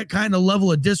take that kind of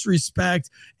level of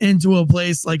disrespect into a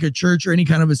place like a church or any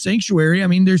kind of a sanctuary. I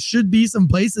mean, there should be some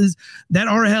places that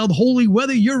are held holy,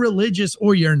 whether you're religious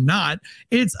or you're not.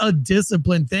 It's a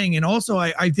discipline thing. And also,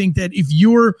 I think that if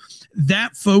you're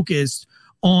that focused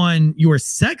on your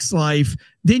sex life,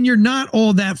 then you're not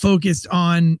all that focused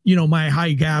on, my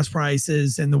high gas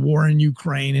prices and the war in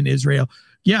Ukraine and Israel.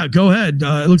 Yeah, go ahead.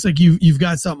 It looks like you've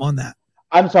got something on that.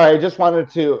 I'm sorry. I just wanted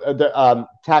to, the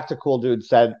Tactical Dude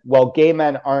said, well, gay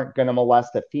men aren't going to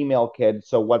molest a female kid.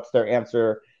 So what's their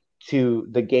answer to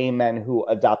the gay men who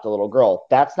adopt a little girl?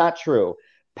 That's not true.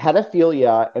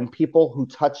 Pedophilia and people who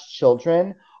touch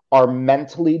children are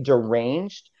mentally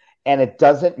deranged, and it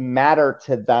doesn't matter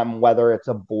to them whether it's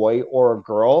a boy or a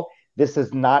girl. This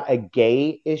is not a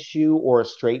gay issue or a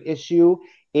straight issue.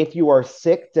 If you are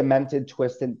sick, demented,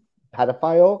 twisted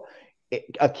pedophile,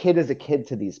 a kid is a kid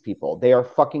to these people. They are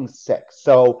fucking sick.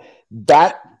 So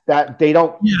that they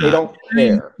don't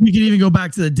care. We can even go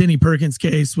back to the Denny Perkins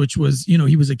case, which was,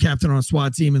 he was a captain on a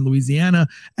SWAT team in Louisiana,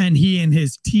 and he and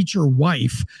his teacher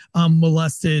wife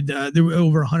molested. There were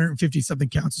over 150 something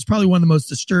counts. It's probably one of the most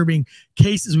disturbing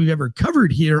cases we've ever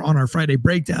covered here on our Friday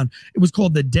breakdown. It was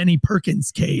called the Denny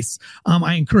Perkins case.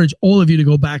 I encourage all of you to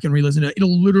go back and re-listen to it.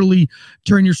 It'll literally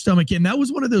turn your stomach in. That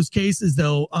was one of those cases,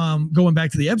 though, going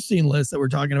back to the Epstein list that we're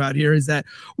talking about here, is that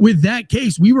with that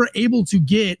case, we were able to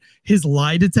get his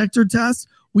lie detector test.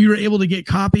 We were able to get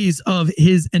copies of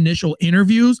his initial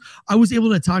interviews. I was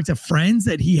able to talk to friends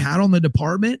that he had on the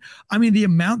department. I mean,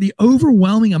 the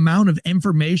overwhelming amount of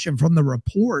information from the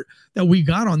report that we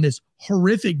got on this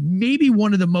horrific, maybe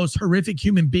one of the most horrific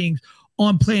human beings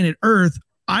on planet Earth.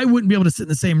 I wouldn't be able to sit in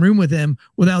the same room with him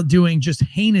without doing just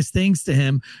heinous things to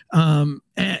him. But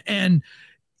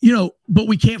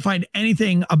we can't find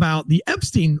anything about the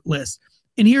Epstein list.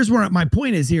 And here's where my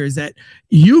point is that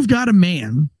you've got a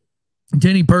man,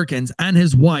 Denny Perkins, and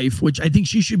his wife, which I think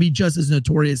she should be just as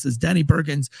notorious as Denny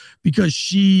Perkins, because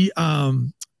she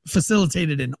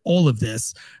facilitated in all of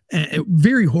this. A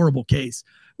very horrible case.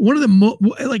 One of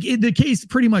the the case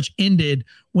pretty much ended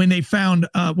when they found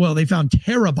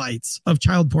terabytes of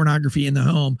child pornography in the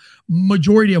home,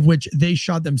 majority of which they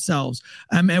shot themselves.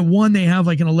 And one, they have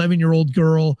like an 11-year-old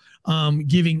girl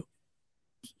giving.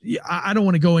 I don't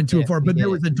want to go into it far, but there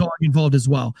was a dog involved as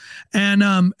well. And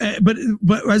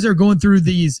but as they're going through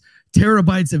these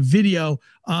terabytes of video,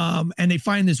 and they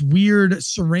find this weird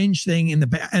syringe thing in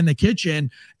the kitchen,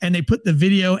 and they put the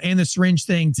video and the syringe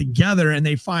thing together, and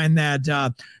they find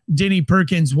that Denny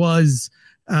Perkins was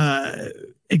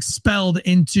expelled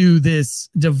into this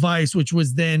device, which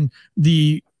was then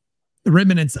the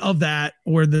remnants of that,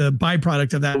 or the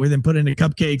byproduct of that, were then put into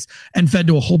cupcakes and fed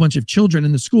to a whole bunch of children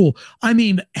in the school. I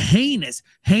mean, heinous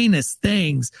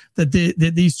things that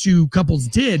these two couples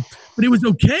did. But it was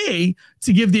okay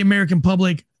to give the American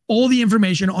public all the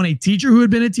information on a teacher who had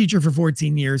been a teacher for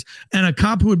 14 years and a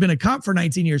cop who had been a cop for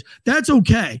 19 years. That's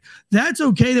okay. That's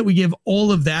okay that we give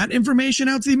all of that information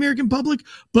out to the American public.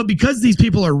 But because these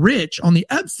people are rich on the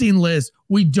Epstein list,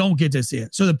 we don't get to see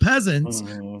it. So the peasants,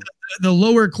 the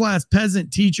lower class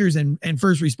peasant teachers and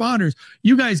first responders,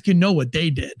 you guys can know what they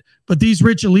did. But these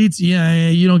rich elites,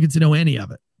 you don't get to know any of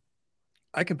it.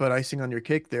 I can put icing on your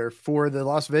cake there for the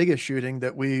Las Vegas shooting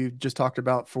that we just talked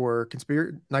about for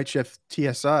Night Shift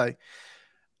TSI.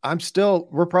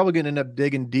 We're probably going to end up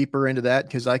digging deeper into that,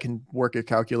 because I can work a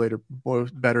calculator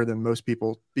better than most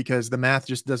people, because the math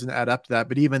just doesn't add up to that.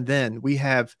 But even then,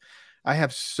 I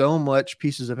have so much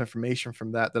pieces of information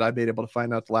from that I've been able to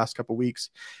find out the last couple of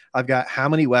weeks. I've got how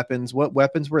many weapons, what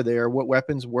weapons were there, what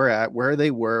weapons were at, where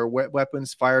they were, what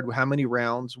weapons fired, how many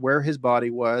rounds, where his body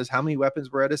was, how many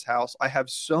weapons were at his house. I have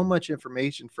so much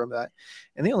information from that.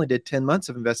 And they only did 10 months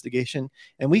of investigation.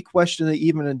 And we questioned that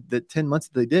even the 10 months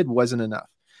that they did wasn't enough.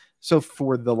 So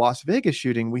for the Las Vegas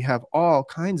shooting, we have all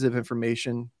kinds of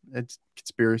information. It's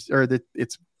conspiracy, or that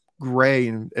it's gray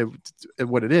and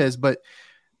what it is, but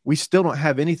we still don't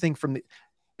have anything from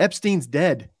Epstein's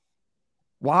dead.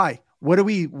 Why? What are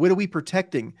we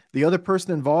protecting? The other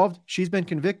person involved, she's been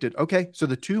convicted. Okay, so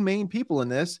the two main people in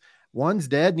this, one's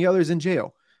dead and the other's in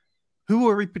jail. Who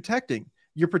are we protecting?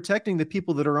 You're protecting the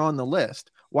people that are on the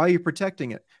list. Why are you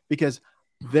protecting it? Because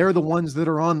they're the ones that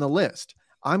are on the list.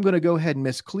 I'm going to go ahead and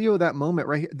Miss Cleo that moment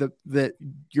right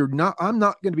here. I'm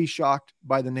not going to be shocked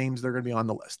by the names that are going to be on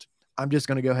the list. I'm just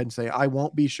going to go ahead and say I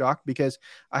won't be shocked because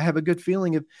I have a good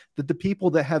feeling that the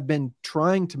people that have been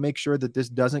trying to make sure that this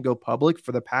doesn't go public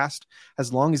for the past,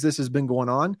 as long as this has been going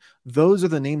on, those are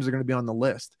the names that are going to be on the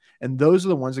list. And those are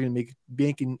the ones that are going to be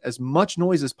making as much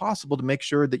noise as possible to make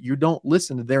sure that you don't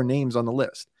listen to their names on the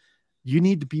list. You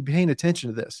need to be paying attention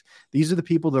to this. These are the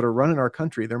people that are running our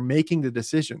country. They're making the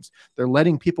decisions. They're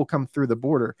letting people come through the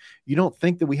border. You don't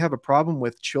think that we have a problem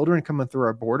with children coming through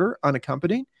our border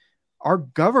unaccompanied? Our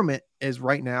government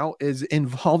is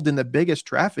involved in the biggest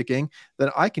trafficking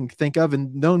that I can think of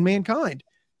in known mankind.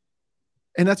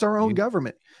 And that's our own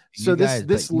government. So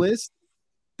this list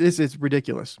is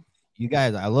ridiculous. You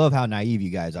guys, I love how naive you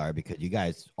guys are because you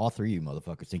guys, all three of you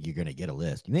motherfuckers think you're going to get a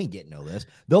list. You ain't getting no list.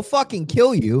 They'll fucking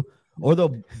kill you or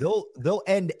they'll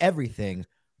end everything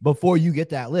before you get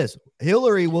that list.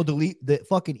 Hillary will delete the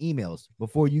fucking emails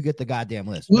before you get the goddamn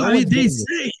list. Well, they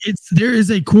say there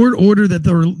is a court order that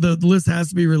the list has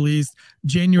to be released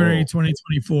January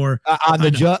 2024. On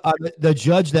the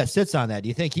judge that sits on that, do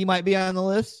you think he might be on the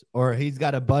list, or he's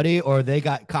got a buddy, or they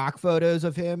got cock photos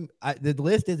of him? The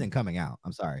list isn't coming out.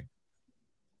 I'm sorry.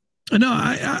 No,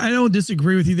 I don't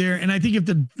disagree with you there. And I think if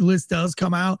the list does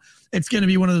come out, it's going to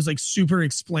be one of those like super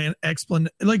explain.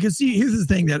 Like, see, here's the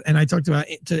thing and I talked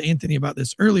to Anthony about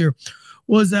this earlier,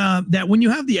 was that when you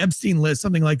have the Epstein list,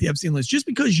 something like the Epstein list, just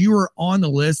because you are on the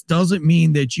list doesn't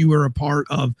mean that you are a part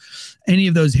of any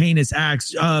of those heinous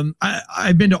acts.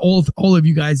 I've been to all of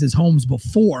you guys' homes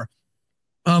before.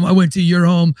 I went to your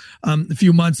home a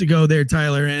few months ago there,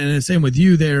 Tyler, and the same with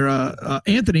you there,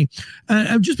 Anthony.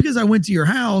 Just because I went to your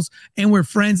house and we're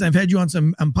friends, I've had you on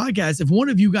some podcasts. If one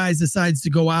of you guys decides to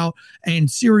go out and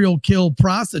serial kill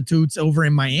prostitutes over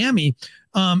in Miami,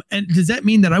 and does that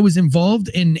mean that I was involved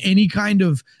in any kind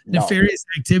of nefarious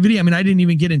activity? I mean, I didn't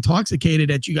even get intoxicated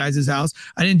at you guys' house.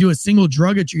 I didn't do a single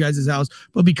drug at you guys' house.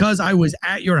 But because I was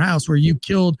at your house where you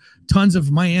killed tons of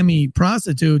Miami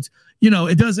prostitutes,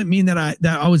 it doesn't mean that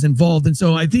I was involved. And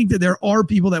so I think that there are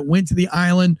people that went to the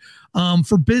island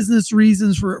for business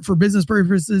reasons, for business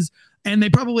purposes, and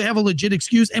they probably have a legit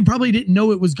excuse and probably didn't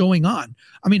know it was going on.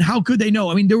 I mean, how could they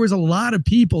know? I mean, there was a lot of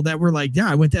people that were like, yeah,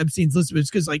 I went to Epstein's list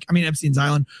because Epstein's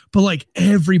Island, but like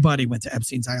everybody went to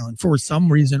Epstein's Island for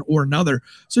some reason or another.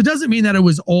 So it doesn't mean that it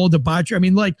was all debauchery. I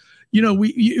mean, like,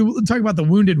 we talk about the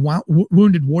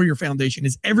Wounded Warrior Foundation.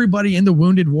 Is everybody in the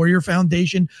Wounded Warrior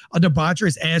Foundation a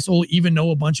debaucherous asshole, even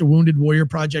though a bunch of Wounded Warrior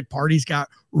Project parties got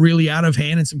really out of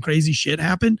hand and some crazy shit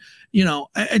happened?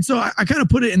 And so I kind of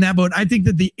put it in that boat. I think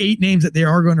that the 8 names that they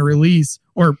are going to release,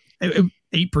 or 8%,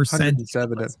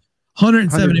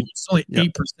 107, it's only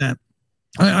 8%.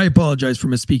 I apologize for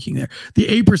misspeaking there. The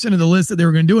 8% of the list that they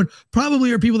were going to do it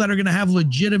probably are people that are going to have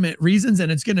legitimate reasons,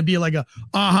 and it's going to be like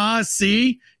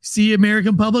see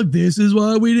American public, this is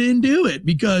why we didn't do it,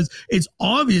 because it's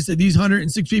obvious that these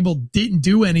 106 people didn't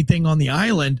do anything on the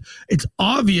island. It's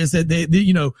obvious that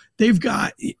they've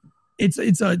got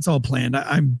it's all planned.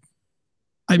 I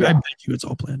bet you it's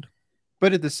all planned.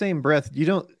 But at the same breath, you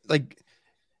don't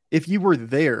if you were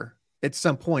there at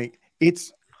some point,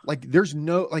 it's like there's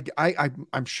no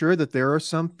I'm sure that there are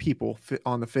some people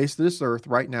on the face of this earth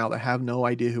right now that have no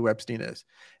idea who Epstein is.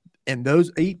 And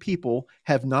those 8 people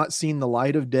have not seen the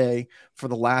light of day for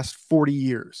the last 40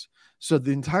 years. So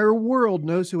the entire world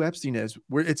knows who Epstein is.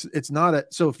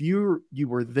 So if you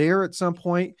were there at some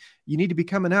point, you need to be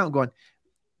coming out and going,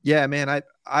 yeah, man,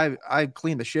 I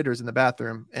cleaned the shitters in the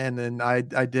bathroom, and then I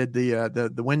did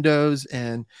the windows,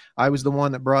 and I was the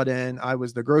one that I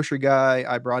was the grocery guy.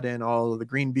 I brought in all of the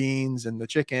green beans and the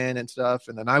chicken and stuff,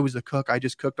 and then I was the cook. I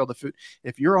just cooked all the food.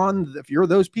 If you're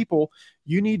those people,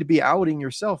 you need to be outing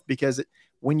yourself, because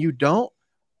when you don't,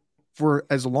 for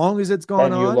as long as it's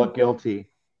gone on, you look guilty.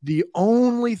 The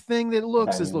only thing that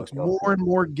looks more and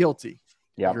more guilty.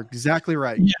 Yeah, you're exactly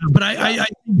right. Yeah, but I think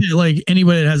that, like,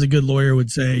 anybody that has a good lawyer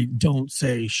would say, don't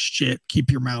say shit.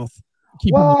 Keep your mouth.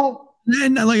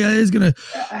 Then that is gonna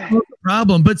be a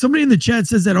problem. But somebody in the chat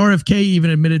says that RFK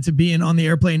even admitted to being on the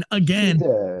airplane again.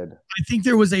 I think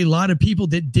there was a lot of people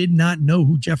that did not know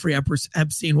who Jeffrey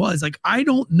Epstein was. Like, I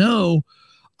don't know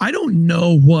I don't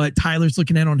know what Tyler's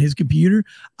looking at on his computer.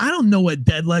 I don't know what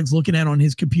Deadleg's looking at on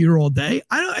his computer all day.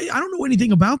 I don't know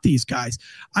anything about these guys.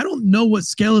 I don't know what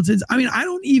Skeletons. I mean, I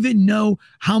don't even know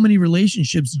how many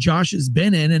relationships Josh has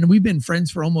been in, and we've been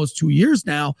friends for almost 2 years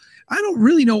now. I don't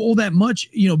really know all that much,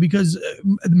 because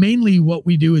mainly what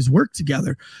we do is work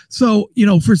together. So,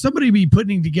 for somebody to be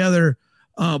putting together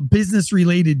business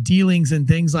related dealings and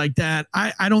things like that,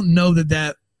 I don't know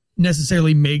that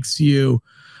necessarily makes you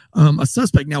a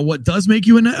suspect. Now, what does make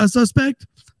you a suspect?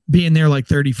 Being there like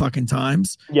 30 fucking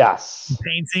times. Yes.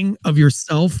 Painting of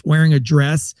yourself wearing a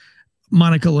dress,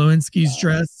 Monica Lewinsky's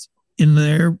dress in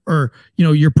there, or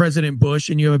you're President Bush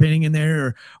and you have a painting in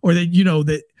there, or that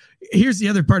that. Here's the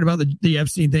other part about the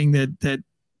Epstein thing that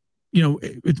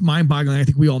it's mind-boggling. I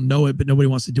think we all know it, but nobody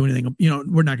wants to do anything.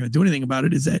 We're not going to do anything about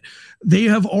it. Is that they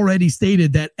have already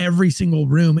stated that every single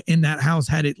room in that house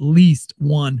had at least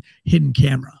one hidden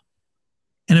camera,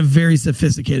 and a very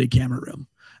sophisticated camera room.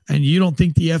 And you don't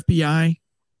think the FBI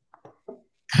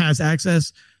has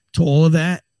access to all of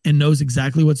that and knows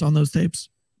exactly what's on those tapes?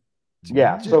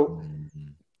 Yeah. So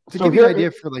to give you an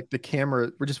idea for like the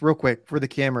camera, we're just real quick for the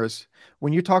cameras,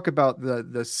 when you talk about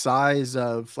the size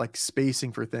of like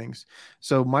spacing for things.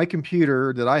 So my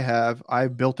computer that I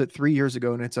built it 3 years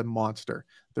ago, and it's a monster.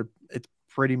 It's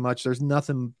pretty much, there's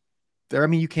nothing there. I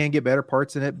mean, you can get better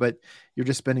parts in it, but you're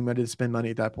just spending money to spend money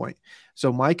at that point.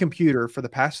 So my computer for the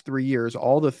past 3 years,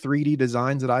 all the 3D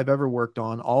designs that I've ever worked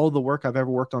on, all the work I've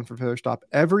ever worked on for Photoshop,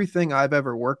 everything I've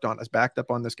ever worked on is backed up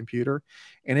on this computer,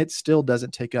 and it still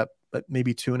doesn't take up but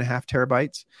maybe 2.5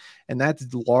 terabytes. And that's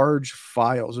large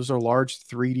files. Those are large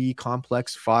 3D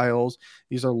complex files.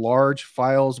 These are large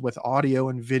files with audio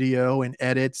and video and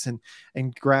edits and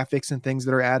graphics and things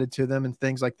that are added to them and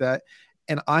things like that.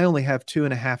 And I only have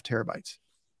 2.5 terabytes.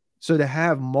 So to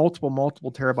have multiple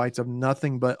terabytes of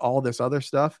nothing but all this other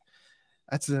stuff,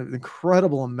 that's an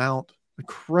incredible amount,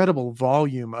 incredible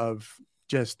volume of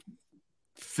just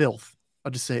filth.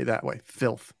 I'll just say it that way,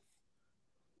 filth.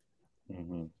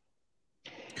 Mm-hmm.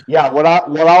 Yeah, what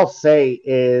I'll say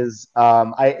is,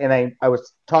 I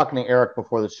was talking to Eric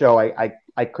before the show.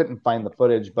 I couldn't find the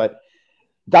footage, but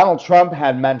Donald Trump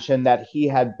had mentioned that he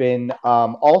had been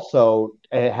also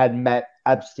had met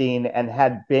Epstein and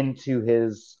had been to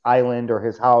his island or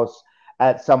his house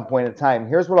at some point in time.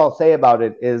 Here's what I'll say about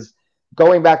it is,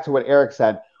 going back to what Eric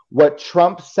said, what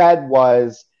Trump said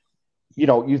was,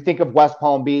 you think of West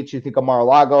Palm Beach, you think of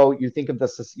Mar-a-Lago, you think of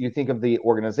the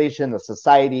organization, the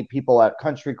society, people at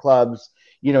country clubs,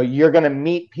 you're going to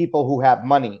meet people who have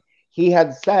money. He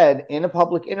had said in a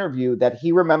public interview that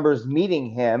he remembers meeting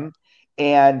him,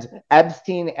 and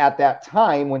Epstein at that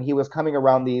time, when he was coming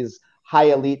around these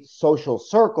high elite social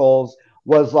circles,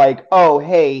 was like, oh,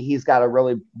 hey, he's got a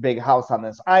really big house on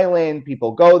this island.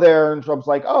 People go there. And Trump's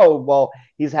like, oh, well,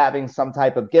 he's having some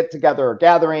type of get together or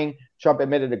gathering. Trump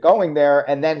admitted to going there.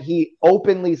 And then he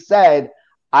openly said,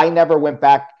 I never went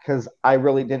back because I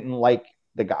really didn't like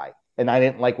the guy and I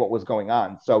didn't like what was going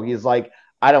on. So he's like,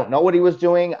 I don't know what he was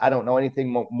doing. I don't know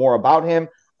anything more about him.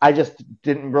 I just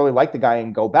didn't really like the guy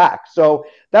and go back. So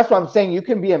that's what I'm saying. You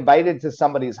can be invited to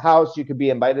somebody's house. You could be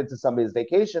invited to somebody's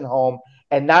vacation home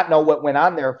and not know what went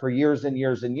on there for years and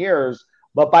years and years.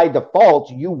 But by default,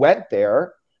 you went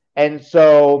there. And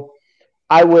so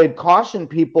I would caution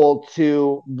people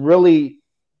to really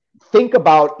think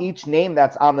about each name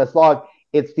that's on this log.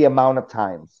 It's the amount of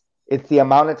times. It's the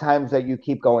amount of times that you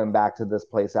keep going back to this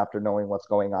place after knowing what's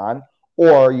going on,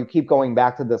 or you keep going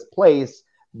back to this place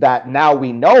that now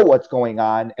we know what's going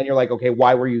on. And you're like, okay,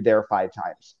 why were you there 5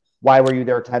 times? Why were you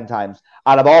there 10 times?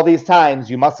 Out of all these times,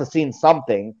 you must have seen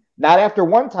something, not after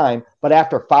 1 time, but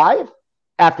after 5,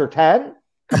 after 10.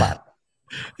 Come on.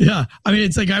 Yeah. I mean,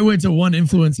 it's like I went to one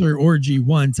influencer orgy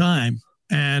 1 time,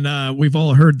 and we've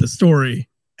all heard the story,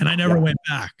 and I never went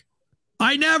back.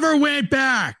 I never went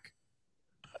back.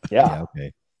 Yeah.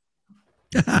 Okay.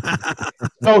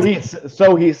 So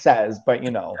he says, but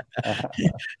you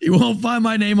won't find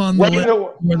my name on the list.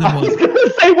 I was gonna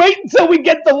say, wait until we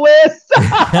get the list.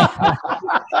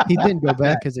 He didn't go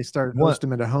back because they started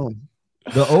hosting him at home.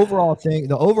 The overall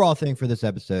thing for this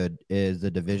episode is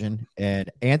the division. And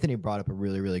Anthony brought up a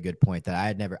really, really good point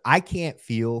that I can't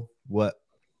feel what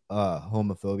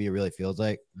homophobia really feels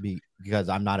like because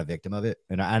I'm not a victim of it.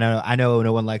 And I know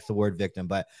no one likes the word victim,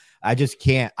 but I just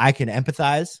can't. I can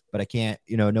empathize, but I can't,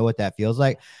 know what that feels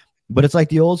like. But it's like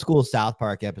the old school South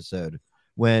Park episode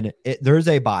when there's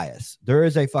a bias. There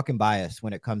is a fucking bias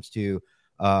when it comes to,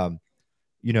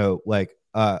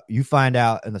 you find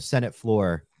out in the Senate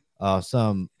floor,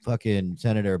 some fucking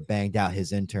senator banged out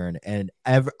his intern, and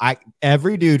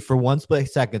every dude for 1 split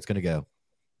second is gonna go,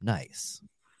 nice.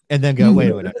 and then go, wait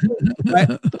a minute.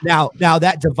 Right? Now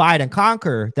that divide and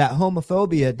conquer, that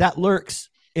homophobia, that lurks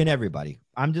in everybody.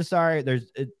 I'm just sorry.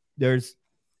 There's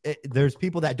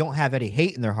people that don't have any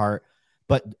hate in their heart,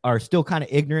 but are still kind of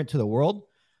ignorant to the world.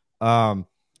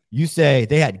 You say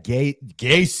they had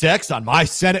gay sex on my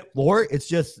Senate floor. It's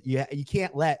just, you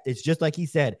can't it's just like he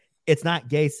said, it's not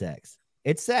gay sex.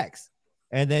 It's sex.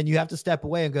 And then you have to step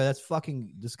away and go, that's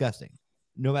fucking disgusting.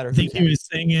 No matter who. I think he was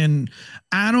singing,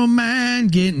 I don't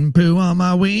mind getting poo on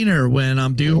my wiener when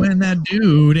I'm doing that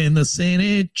dude in the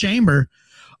Senate chamber.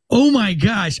 Oh my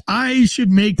gosh. I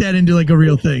should make that into like a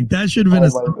real thing. That should have been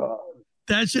was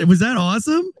that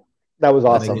awesome? That was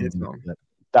awesome.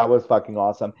 That was fucking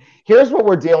awesome. Here's what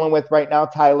we're dealing with right now,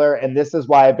 Tyler, and this is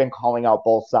why I've been calling out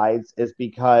both sides, is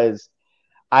because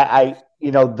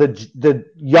the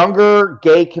younger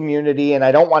gay community, and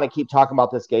I don't want to keep talking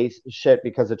about this gay shit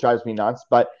because it drives me nuts,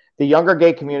 but the younger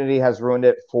gay community has ruined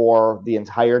it for the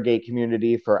entire gay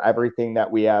community, for everything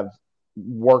that we have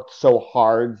worked so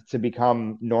hard to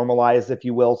become normalized, if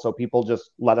you will, so people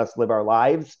just let us live our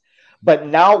lives. But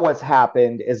now what's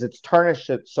happened is it's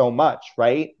tarnished it so much,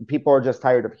 right? People are just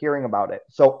tired of hearing about it.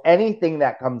 So anything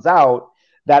that comes out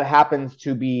that happens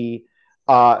to be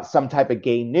some type of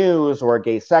gay news or a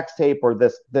gay sex tape or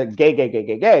the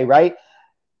gay, right?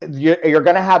 You're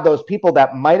going to have those people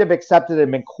that might have accepted it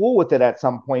and been cool with it at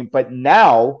some point, but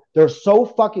now they're so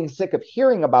fucking sick of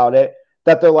hearing about it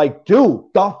that they're like, dude,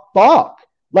 the fuck?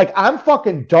 Like, I'm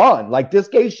fucking done. Like, this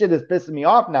gay shit is pissing me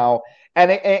off now. And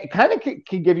it kind of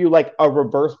can give you like a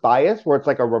reverse bias where it's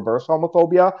like a reverse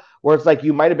homophobia, where it's like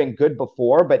you might have been good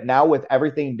before, but now with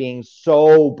everything being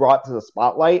so brought to the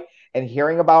spotlight and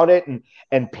hearing about it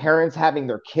and parents having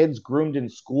their kids groomed in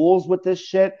schools with this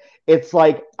shit, it's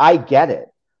like, I get it.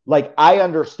 Like, I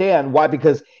understand why,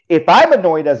 because if I'm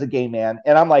annoyed as a gay man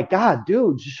and I'm like, God,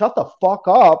 dude, just shut the fuck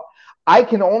up, I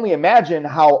can only imagine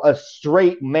how a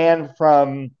straight man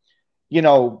from,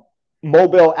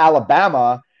 Mobile,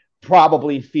 Alabama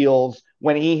probably feels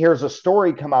when he hears a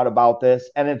story come out about this,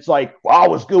 and it's like, well, I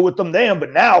was good with them then,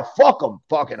 but now fuck them,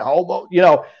 fucking homo.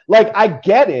 Like, I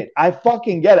get it. I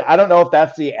fucking get it. I don't know if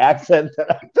that's the accent,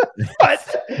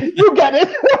 but you get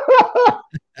it.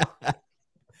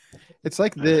 It's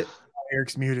like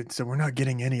Eric's muted, so we're not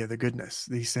getting any of the goodness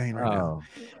that he's saying right now.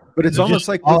 But it's almost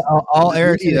like all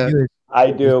Eric's media. do is,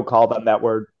 I do call them that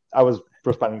word. I was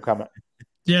responding to comment.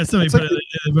 Yeah, somebody put it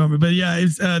in the moment, but yeah,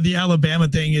 it's the Alabama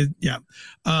thing is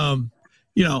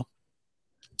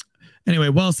Anyway,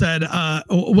 well said.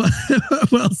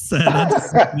 Well said.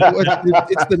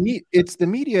 It's the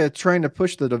media trying to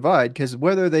push the divide, because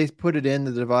whether they put it in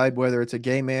the divide, whether it's a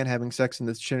gay man having sex in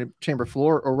the chamber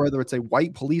floor, or whether it's a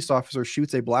white police officer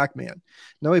shoots a black man.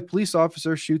 No, a police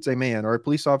officer shoots a man, or a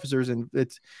police officer's in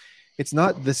it's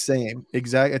not the same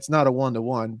exact. It's not a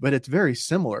 1-to-1, but it's very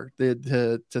similar.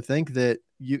 To think that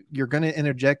you're going to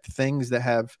interject things that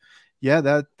have,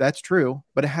 that's true,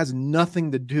 but it has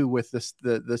nothing to do with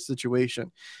the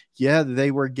situation. Yeah,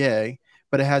 they were gay,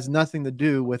 but it has nothing to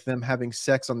do with them having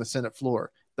sex on the Senate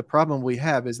floor. The problem we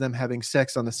have is them having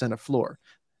sex on the Senate floor.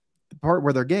 The part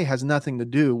where they're gay has nothing to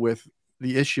do with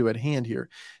the issue at hand here.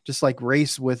 Just like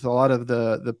race with a lot of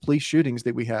the police shootings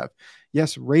that we have.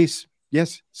 Yes, race.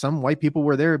 Yes, some white people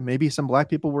were there. Maybe some black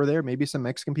people were there. Maybe some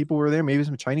Mexican people were there. Maybe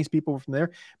some Chinese people were from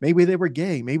there. Maybe they were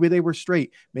gay. Maybe they were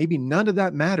straight. Maybe none of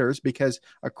that matters because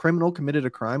a criminal committed a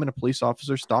crime and a police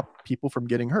officer stopped people from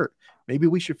getting hurt. Maybe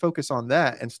we should focus on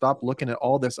that and stop looking at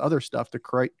all this other stuff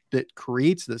that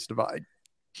creates this divide.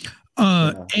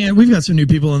 And we've got some new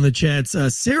people in the chats.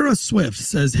 Sarah Swift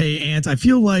says, "Hey, Ant, I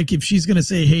feel like if she's going to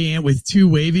say, hey, Ant, with two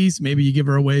wavies, maybe you give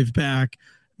her a wave back.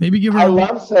 Maybe give her I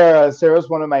love Sarah. Sarah's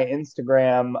one of my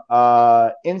Instagram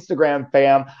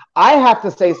fam. I have to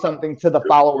say something to the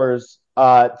followers,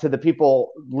 to the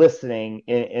people listening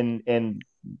and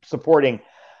supporting.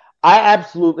 I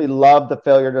absolutely love the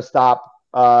Failure to Stop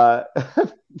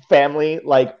family.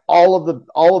 Like all of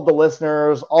the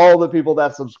listeners, all the people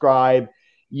that subscribe.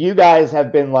 You guys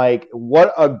have been like,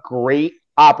 what a great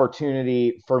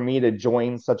opportunity for me to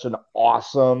join such an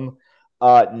awesome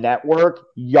network.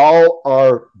 Y'all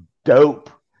are dope.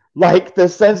 Like the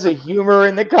sense of humor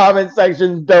in the comment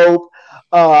section, dope.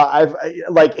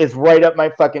 It's right up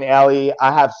my fucking alley.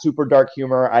 I have super dark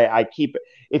humor. I keep it.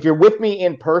 If you're with me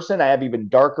in person, I have even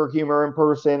darker humor in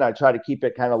person. I try to keep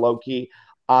it kind of low key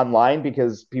online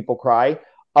because people cry.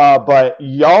 But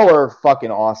y'all are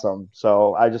fucking awesome.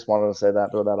 So I just wanted to say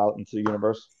that, throw that out into the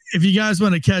universe. If you guys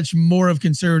want to catch more of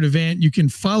Conservative Ant, you can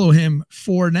follow him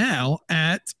for now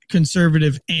at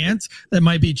Conservative Ant. That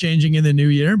might be changing in the new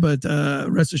year, but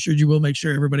rest assured you will make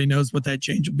sure everybody knows what that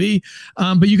change will be.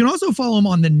 But you can also follow him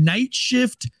on the Night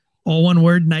Shift all one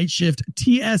word, Night Shift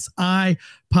TSI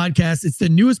podcast. It's the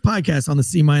newest podcast on the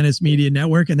C- Media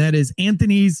Network, and that is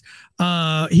Anthony's.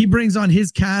 He brings on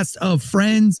his cast of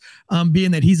friends,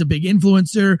 being that he's a big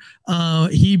influencer.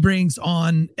 He brings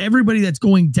on everybody that's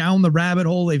going down the rabbit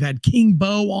hole. They've had King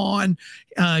Bo on.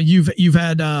 You've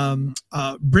had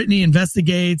Brittany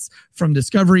Investigates from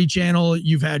Discovery Channel.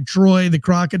 You've had Troy the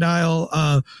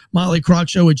Crocodile, Motley Croc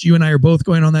Show, which you and I are both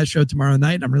going on that show tomorrow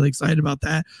night. I'm really excited about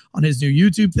that on his new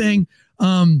YouTube thing.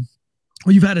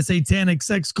 You've had a satanic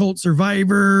sex cult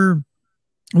survivor.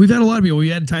 We've had a lot of people. We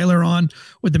had Tyler on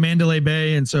with the Mandalay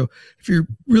Bay, and so if you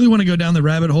really want to go down the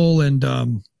rabbit hole and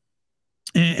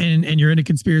you're into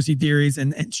conspiracy theories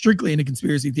and strictly into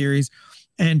conspiracy theories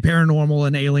and paranormal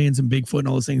and aliens and Bigfoot and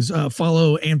all those things,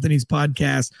 follow Anthony's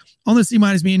podcast on the C-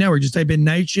 Media Network. Just type in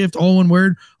Night Shift, all one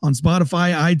word, on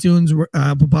Spotify, iTunes,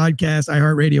 Apple Podcasts,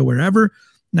 iHeartRadio, wherever.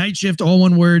 Night Shift, all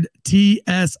one word,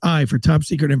 TSI for top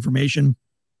secret information.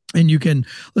 And you can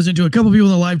listen to a couple people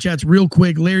in the live chats real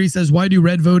quick. Larry says, why do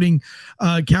red voting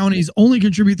counties only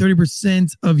contribute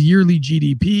 30% of yearly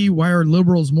GDP? Why are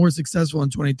liberals more successful in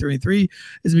 2023?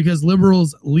 Is because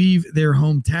liberals leave their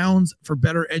hometowns for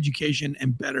better education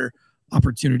and better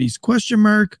opportunities? Question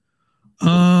mark.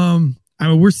 I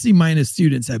mean, we're C-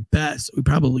 students at best. We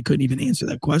probably couldn't even answer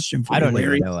that question for I don't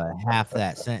Larry. even know what half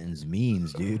that sentence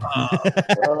means, dude.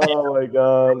 Oh my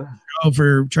God.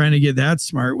 For trying to get that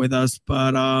smart with us,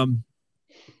 but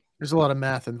There's a lot of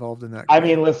math involved in that. I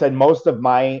mean, listen, most of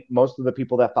the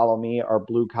people that follow me are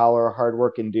blue collar,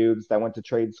 hardworking dudes that went to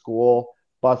trade school,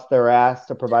 bust their ass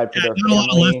to provide for their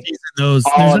family.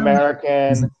 All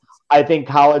American. I think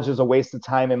college is a waste of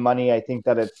time and money. I think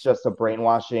that it's just a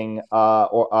brainwashing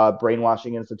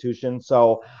brainwashing institution.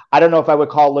 So I don't know if I would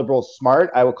call liberals smart.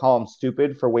 I would call them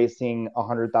stupid for wasting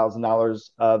 $100,000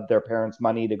 of their parents'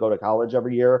 money to go to college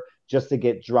every year just to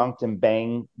get drunked and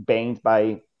banged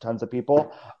by tons of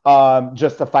people,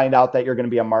 just to find out that you're going to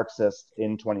be a Marxist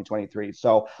in 2023.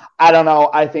 So I don't know.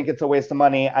 I think it's a waste of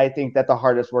money. I think that the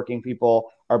hardest working people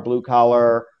are blue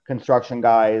collar, construction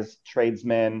guys,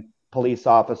 tradesmen, police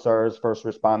officers, first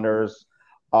responders.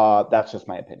 That's just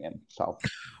my opinion. So,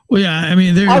 well, yeah, I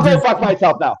mean, I'll go fuck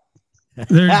myself now.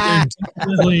 There's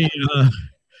definitely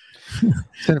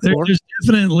there's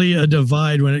definitely a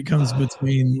divide when it comes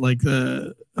between like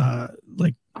the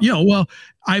well,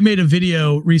 I made a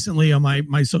video recently on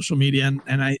my social media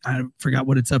and I forgot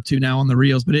what it's up to now on the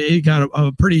reels, but it got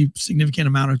a pretty significant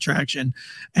amount of traction.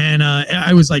 And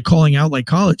I was like calling out like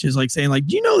colleges, like saying like,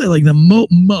 do you know that like the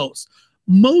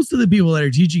most of the people that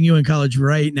are teaching you in college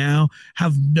right now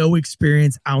have no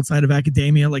experience outside of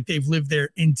academia? Like they've lived their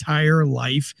entire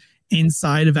life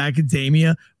inside of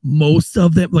academia, most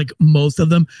of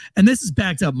them. And this is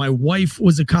backed up. My wife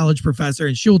was a college professor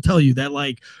and she'll tell you that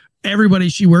like everybody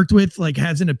she worked with like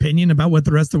has an opinion about what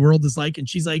the rest of the world is like. And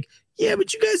she's like, yeah,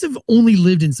 but you guys have only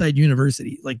lived inside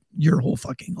university like your whole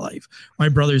fucking life. My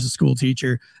brother's a school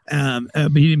teacher, but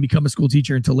he didn't become a school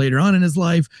teacher until later on in his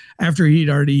life after he'd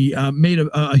already made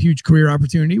a huge career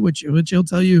opportunity, which he'll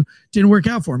tell you didn't work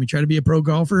out for him. He tried to be a pro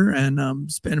golfer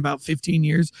and spent about 15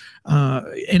 years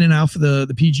in and out for the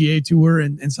PGA Tour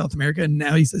in South America. And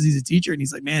now he says he's a teacher. And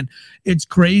he's like, man, it's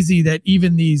crazy that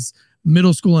even these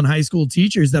middle school and high school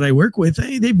teachers that I work with,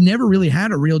 they've never really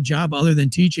had a real job other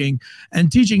than teaching.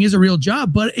 And teaching is a real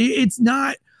job, but it's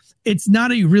not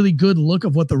a really good look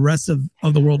of what the rest of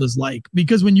the world is like.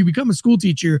 Because when you become a school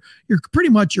teacher, you're pretty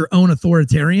much your own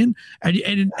authoritarian.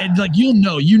 And like, you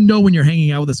know when you're hanging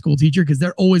out with a school teacher because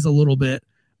they're always a little bit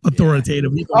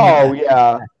authoritative. Oh,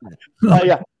 yeah.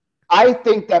 Yeah. I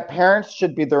think that parents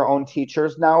should be their own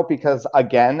teachers now because,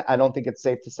 again, I don't think it's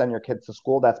safe to send your kids to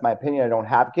school. That's my opinion. I don't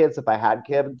have kids. If I had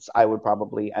kids, I would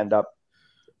probably end up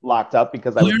locked up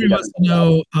because I would must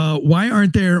know why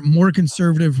aren't there more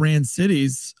conservative ran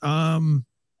cities? Well,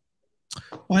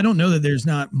 I don't know that there's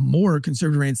not more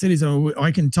conservative ran cities.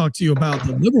 I can talk to you about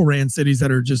the liberal ran cities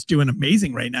that are just doing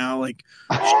amazing right now. Like,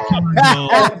 what's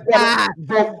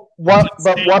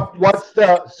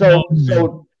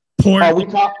the Are we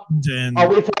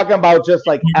talking about just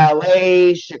like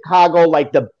LA, Chicago,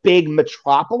 like the big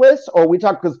metropolis? Or are we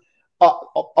talking because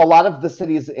a lot of the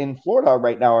cities in Florida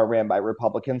right now are ran by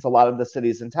Republicans. A lot of the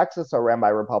cities in Texas are ran by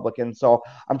Republicans. So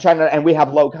I'm trying to, and we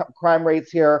have low crime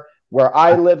rates here where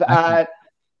I live at.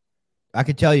 I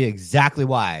could tell you exactly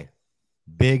why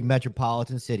big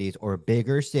metropolitan cities or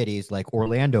bigger cities like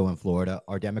Orlando in Florida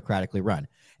are democratically run.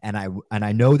 And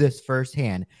I know this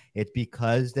firsthand. It's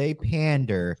because they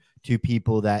pander to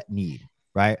people that need,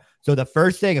 right? So the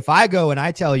first thing, if I go and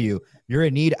I tell you you're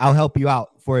in need, I'll help you out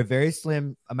for a very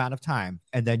slim amount of time.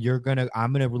 And then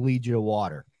I'm going to lead you to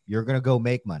water. You're going to go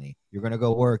make money. You're going to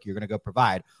go work. You're going to go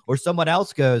provide. Or someone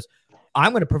else goes,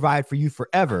 I'm going to provide for you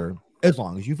forever as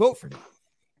long as you vote for me.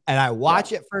 And I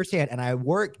watch it firsthand, and I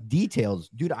work details.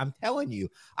 Dude, I'm telling you,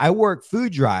 I work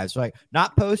food drives, like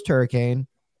not post-hurricane,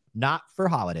 not for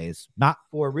holidays, not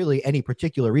for really any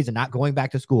particular reason, not going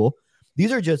back to school.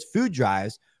 These are just food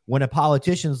drives when a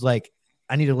politician's like,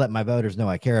 I need to let my voters know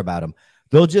I care about them.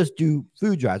 They'll just do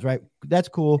food drives, right? That's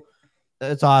cool.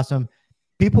 That's awesome.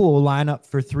 People will line up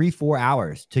for 3-4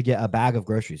 hours to get a bag of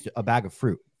groceries, a bag of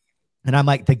fruit. And I'm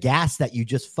like, the gas that you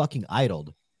just fucking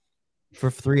idled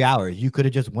for 3 hours, you could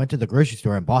have just went to the grocery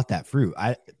store and bought that fruit.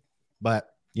 But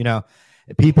you know,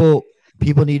 people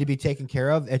need to be taken care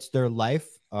of. It's their life.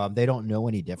 They don't know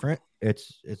any different.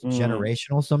 It's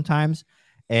generational sometimes.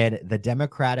 And the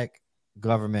Democratic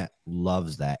government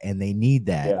loves that. And they need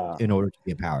that in order to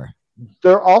be in power.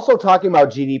 They're also talking about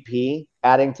GDP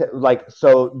adding to, like,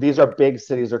 so these are big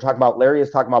cities. They're talking about, Larry is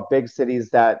talking about big cities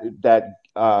that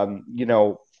you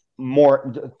know,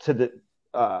 more to the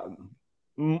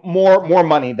more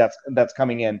money that's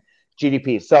coming in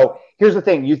GDP. So here's the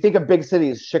thing: you think of big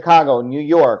cities, Chicago, New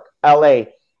York, LA.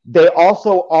 They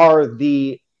also are they're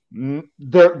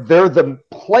the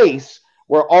place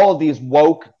where all of these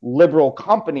woke liberal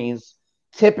companies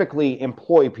typically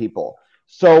employ people.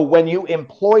 So when you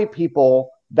employ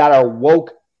people that are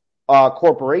woke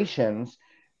corporations,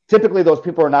 typically those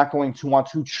people are not going to want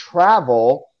to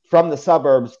travel from the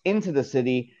suburbs into the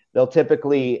city. They'll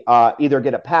typically either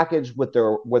get a package with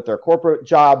their corporate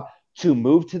job to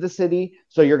move to the city.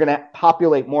 So you're going to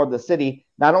populate more of the city,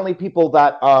 not only people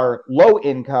that are low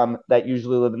income that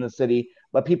usually live in the city,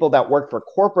 but people that work for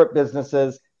corporate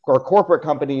businesses or corporate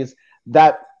companies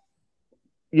that,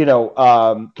 you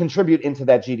know, contribute into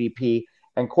that GDP.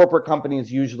 And corporate companies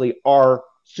usually are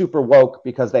super woke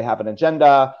because they have an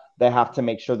agenda. They have to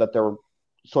make sure that they're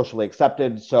socially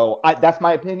accepted. So that's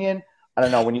my opinion. I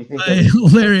don't know when you think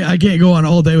Larry, I can't go on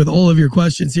all day with all of your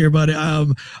questions here, but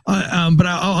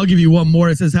I'll give you one more.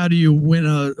 It says, how do you win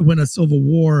a civil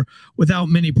war without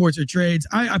many ports or trades?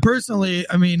 I personally,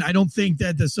 I mean, I don't think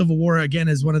that the Civil War, again,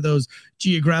 is one of those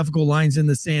geographical lines in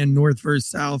the sand, north versus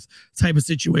south type of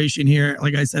situation here.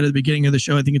 Like I said at the beginning of the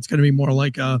show, I think it's going to be more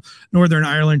like a Northern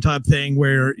Ireland type thing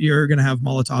where you're going to have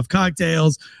Molotov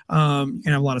cocktails. You're going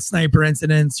to have a lot of sniper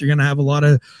incidents. You're going to have a lot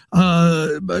of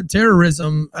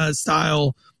terrorism style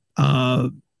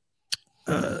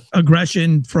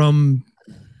aggression from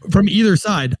either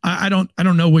side. I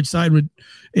don't know which side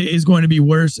is going to be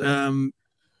worse.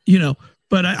 You know,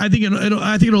 but I think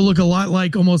it'll look a lot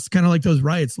like, almost kind of like those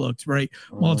riots looked, right?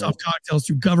 Molotov cocktails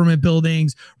through government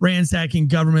buildings, ransacking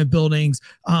government buildings,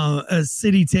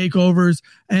 city takeovers,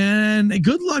 and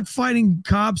good luck fighting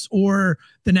cops or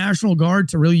the National Guard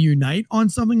to really unite on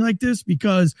something like this,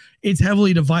 because it's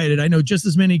heavily divided. I know just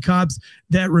as many cops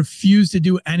that refuse to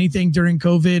do anything during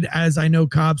COVID as I know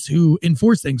cops who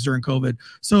enforce things during COVID.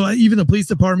 So even the police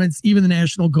departments, even the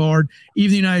National Guard,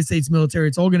 even the United States military,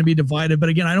 it's all going to be divided. But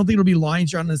again, I don't think it'll be lines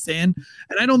drawn in the sand.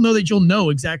 And I don't know that you'll know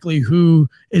exactly who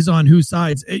is on whose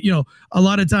sides. You know, a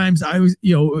lot of times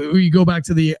you go back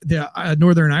to the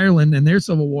Northern Ireland and their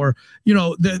Civil War, you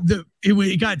know,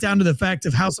 it got down to the fact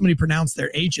of how somebody pronounced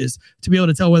their H's to be able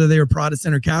to tell whether they were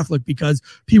Protestant or Catholic, because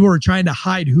people were trying to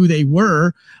hide who they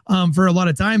were for a lot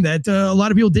of time, that a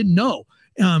lot of people didn't know,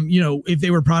 you know, if they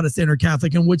were Protestant or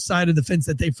Catholic and which side of the fence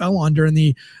that they fell on during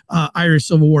the Irish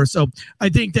Civil War. So I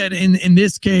think that in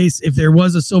this case, if there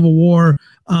was a civil war,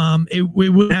 it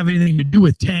wouldn't have anything to do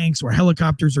with tanks or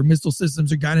helicopters or missile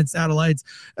systems or guided satellites,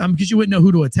 because you wouldn't know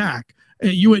who to attack.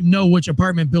 You wouldn't know which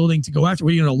apartment building to go after.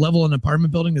 We're going to level an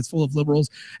apartment building that's full of liberals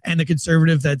and the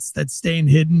conservative that's staying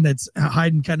hidden, that's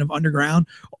hiding kind of underground,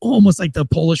 almost like the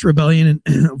Polish rebellion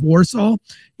in Warsaw.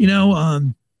 You know,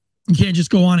 you can't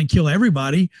just go on and kill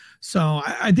everybody. So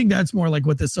I think that's more like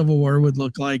what the Civil War would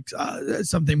look like,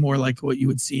 something more like what you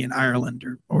would see in Ireland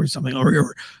or something,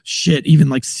 or shit, even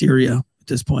like Syria at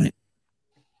this point.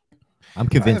 I'm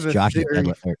convinced Josh is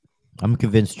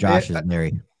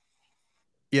married.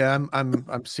 Yeah,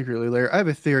 I'm secretly Larry. I have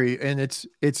a theory, and it's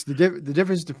the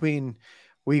difference between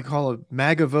what you call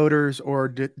MAGA voters or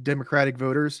Democratic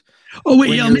voters. Oh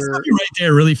wait, yeah, let me stop you right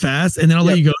there really fast, and then I'll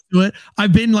let you go to it.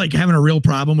 I've been like having a real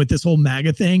problem with this whole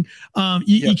MAGA thing.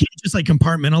 You can't just like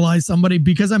compartmentalize somebody.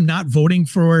 Because I'm not voting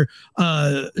for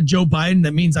Joe Biden,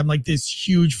 that means I'm like this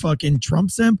huge fucking Trump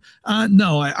simp.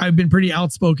 No, I've been pretty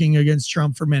outspoken against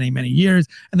Trump for many, many years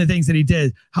and the things that he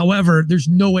did. However, there's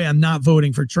no way I'm not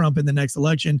voting for Trump in the next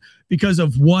election because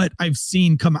of what I've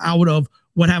seen come out of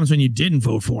what happens when you didn't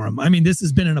vote for him. I mean, this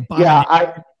has been an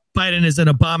abomination. Biden is an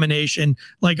abomination.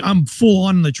 Like, I'm full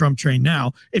on the Trump train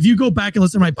now. If you go back and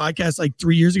listen to my podcast like 2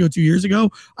 years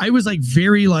ago, I was like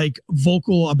very like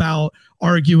vocal about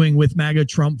arguing with MAGA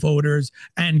Trump voters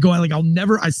and going like,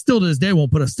 I still to this day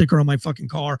won't put a sticker on my fucking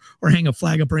car or hang a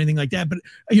flag up or anything like that. But,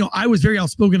 I was very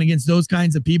outspoken against those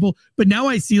kinds of people. But now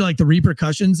I see like the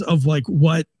repercussions of like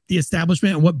what the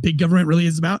establishment and what big government really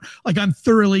is about. Like, I'm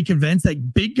thoroughly convinced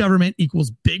that big government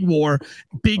equals big war,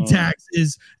 big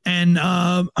taxes, and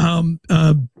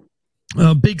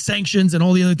big sanctions and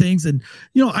all the other things. And,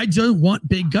 I don't want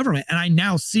big government. And I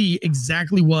now see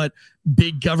exactly what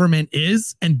big government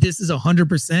is. And this is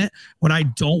 100% what I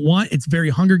don't want. It's very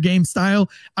Hunger Games style.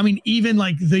 I mean, even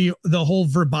like the whole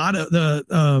bravado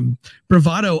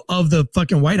of the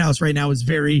fucking White House right now is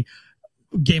very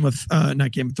not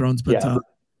Game of Thrones, but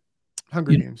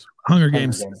Hunger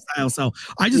Games style. So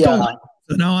I just don't like.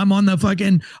 So now I'm on the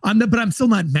fucking. But I'm still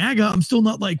not MAGA. I'm still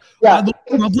not like. I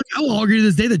will argue to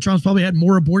this day that Trump's probably had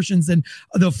more abortions than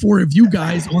the four of you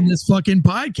guys on this fucking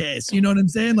podcast. You know what I'm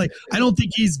saying? Like, I don't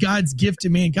think he's God's gift to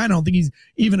mankind. I don't think he's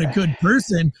even a good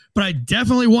person. But I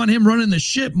definitely want him running the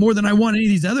ship more than I want any of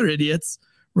these other idiots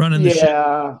running the ship.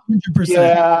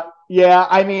 100%. Yeah,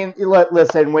 I mean,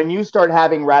 listen, when you start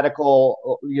having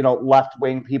radical,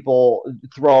 left-wing people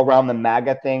throw around the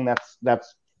MAGA thing,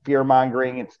 that's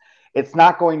fear-mongering. It's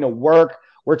not going to work.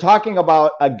 We're talking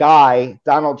about a guy,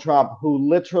 Donald Trump, who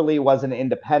literally was an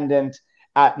independent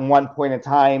at one point in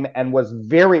time and was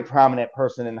very prominent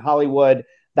person in Hollywood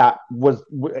that was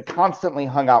constantly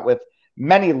hung out with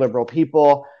many liberal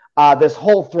people. This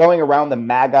whole throwing around the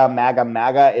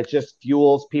MAGA, it just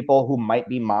fuels people who might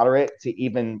be moderate to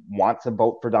even want to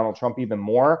vote for Donald Trump even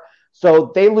more.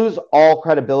 So they lose all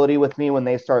credibility with me when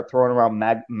they start throwing around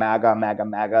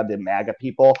MAGA, the MAGA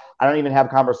people. I don't even have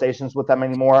conversations with them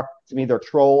anymore. To me, they're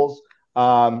trolls.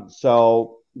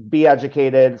 So be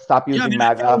educated. Stop using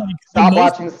MAGA. Like stop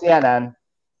watching CNN.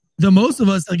 The most of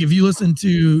us, like if you listen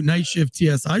to Night Shift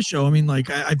TSI show, I mean,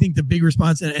 like I think the big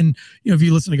response, and if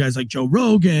you listen to guys like Joe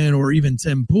Rogan or even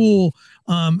Tim Pool,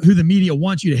 who the media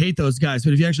wants you to hate those guys,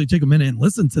 but if you actually take a minute and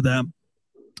listen to them,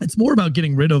 it's more about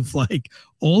getting rid of like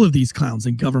all of these clowns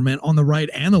in government on the right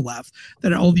and the left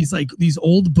that are all these like these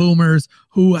old boomers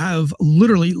who have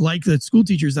literally, like the school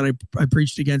teachers that I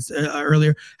preached against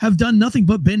earlier, have done nothing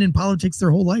but been in politics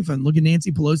their whole life. And look at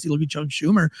Nancy Pelosi, look at Chuck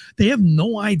Schumer. They have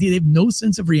no idea. They have no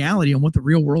sense of reality on what the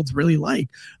real world's really like.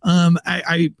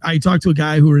 I talked to a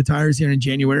guy who retires here in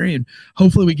January, and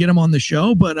hopefully we get him on the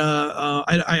show. But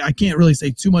I can't really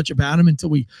say too much about him until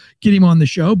we get him on the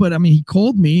show. But I mean, he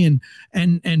called me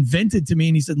and vented to me,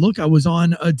 and he said, look, I was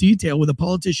on a detail with a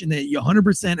politician that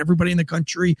 100% everybody in the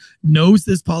country knows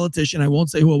this politician. I won't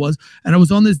say who it was. And I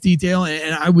was on this detail,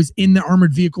 and I was in the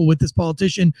armored vehicle with this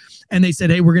politician, and they said,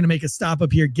 hey, we're going to make a stop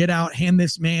up here. Get out, hand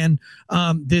this man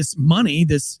this money,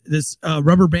 this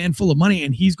rubber band full of money,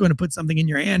 and he's going to put something in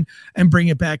your hand and bring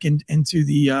it back into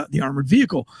the armored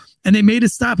vehicle. And they made a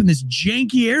stop in this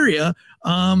janky area,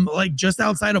 like just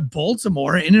outside of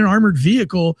Baltimore, in an armored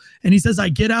vehicle. And he says, I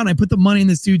get out and I put the money in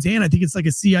this dude's hand. I think it's like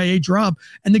a CIA drop.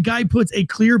 And the guy puts a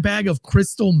clear bag of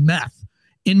crystal meth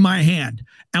in my hand.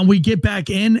 And we get back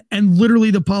in, and literally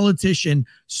the politician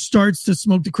starts to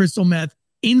smoke the crystal meth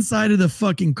inside of the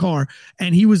fucking car.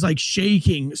 And he was like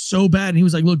shaking so bad. And he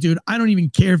was like, look, dude, I don't even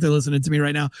care if they're listening to me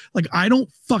right now. Like, I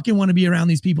don't fucking want to be around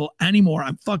these people anymore.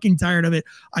 I'm fucking tired of it.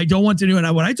 I don't want to do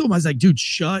it. What I told him, I was like, dude,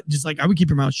 just like, I would keep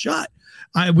your mouth shut.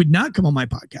 I would not come on my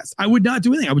podcast. I would not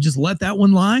do anything. I would just let that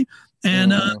one lie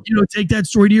and, take that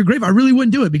story to your grave. I really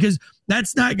wouldn't do it, because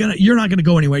you're not going to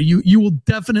go anywhere. You will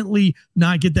definitely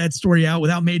not get that story out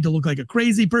without made to look like a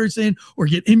crazy person, or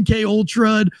get MK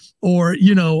Ultra'd, or,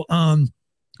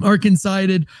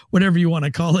 Arkansas-ed, whatever you want to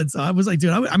call it. So I was like,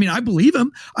 dude, I believe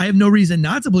him. I have no reason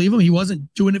not to believe him. He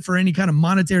wasn't doing it for any kind of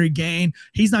monetary gain.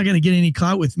 He's not going to get any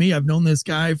clout with me. I've known this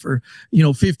guy for,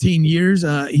 15 years.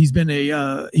 He's been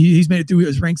he's made it through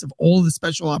his ranks of all the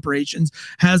special operations,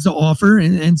 has to offer.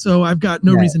 And so I've got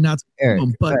no reason not to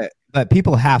believe him. But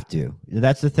people have to.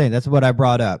 That's the thing. That's what I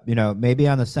brought up. Maybe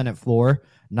on the Senate floor,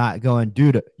 not going,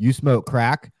 dude, you smoke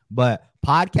crack, but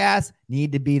podcasts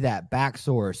need to be that back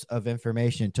source of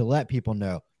information to let people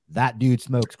know that dude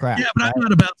smokes crack. Yeah, but right? I'm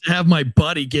not about to have my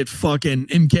buddy get fucking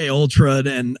MK Ultra'd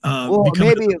and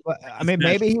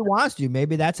maybe he wants to.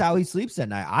 Maybe that's how he sleeps at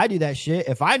night. I do that shit.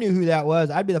 If I knew who that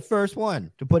was, I'd be the first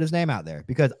one to put his name out there,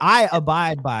 because I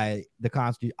abide by the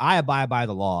Constitution. I abide by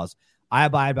the laws. I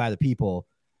abide by the people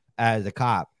as a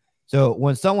cop. So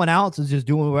when someone else is just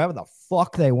doing whatever the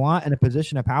fuck they want in a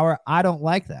position of power, I don't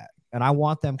like that. and I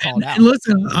want them called out. And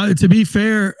listen, to be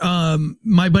fair,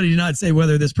 my buddy did not say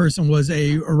whether this person was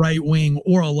a right wing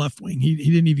or a left wing. He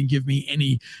didn't even give me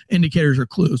any indicators or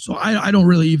clues. So I don't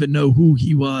really even know who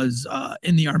he was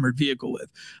in the armored vehicle with.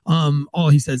 All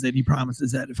he says that he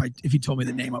promises that if he told me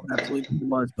the name, I would absolutely know who it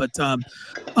was. But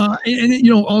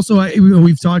also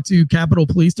we've talked to Capitol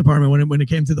Police Department when it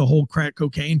came to the whole crack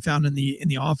cocaine found in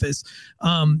the office.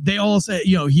 They all said,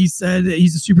 he said that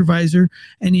he's a supervisor,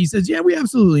 and he says, yeah, we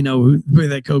absolutely know where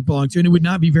that coke belongs to, and it would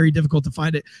not be very difficult to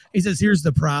find it. He says, here's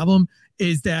the problem,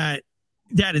 is that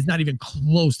is not even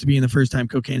close to being the first time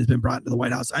cocaine has been brought into the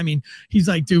White House. I mean, he's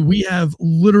like, dude, we have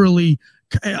literally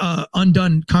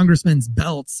undone congressmen's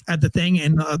belts at the thing,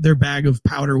 and their bag of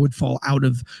powder would fall out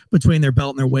of between their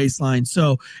belt and their waistline.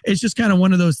 So it's just kind of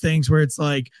one of those things where it's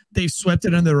like they've swept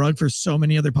it under the rug for so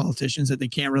many other politicians that they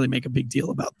can't really make a big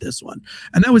deal about this one.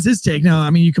 And that was his take. Now,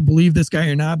 I mean, you could believe this guy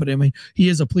or not, but I mean, he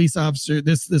is a police officer.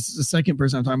 This is the second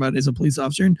person I'm talking about is a police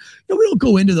officer, and we don't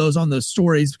go into those on the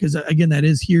stories because again, that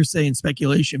is hearsay and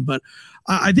speculation. But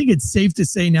I think it's safe to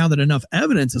say now that enough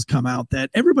evidence has come out that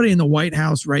everybody in the White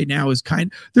House right now is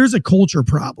there's a culture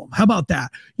problem. How about that?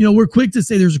 We're quick to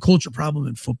say there's a culture problem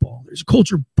in football. There's a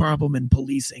culture problem in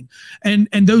policing, and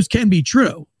those can be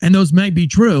true, and those might be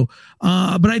true.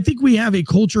 But I think we have a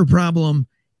culture problem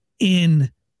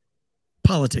in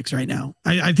politics right now.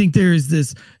 I think there is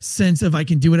this sense of I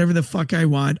can do whatever the fuck I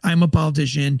want. I'm a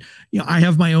politician. I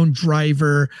have my own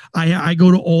driver. I go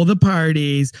to all the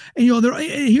parties. And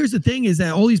here's the thing is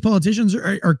that all these politicians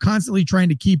are constantly trying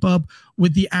to keep up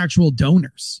with the actual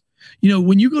donors.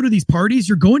 When you go to these parties,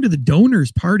 you're going to the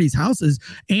donors' parties' houses,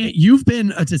 and you've been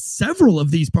to several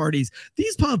of these parties.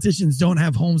 These politicians don't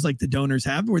have homes like the donors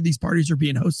have where these parties are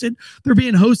being hosted. They're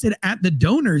being hosted at the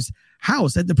donor's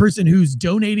house, at the person who's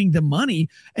donating the money.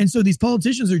 And so these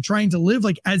politicians are trying to live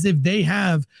like as if they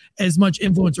have as much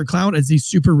influence or clout as these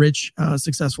super rich,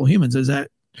 successful humans. Is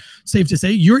that safe to say?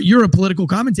 You're a political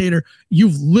commentator.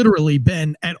 You've literally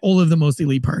been at all of the most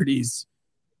elite parties.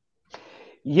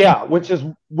 Yeah, which is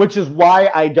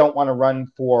why I don't want to run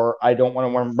for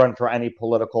any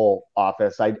political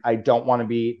office. I don't want to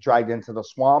be dragged into the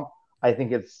swamp. I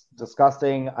think it's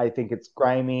disgusting. I think it's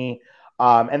grimy.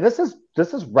 And this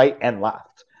is right and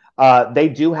left. They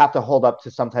do have to hold up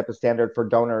to some type of standard for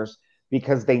donors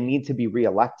because they need to be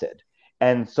reelected.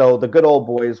 And so the good old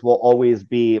boys will always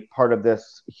be part of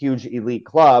this huge elite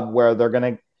club where they're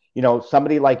going to,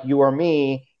 somebody like you or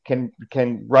me can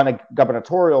run a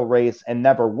gubernatorial race and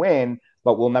never win,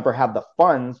 but will never have the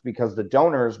funds because the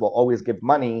donors will always give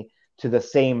money to the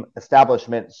same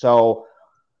establishment. So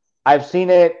I've seen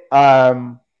it.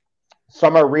 Some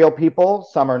are real people,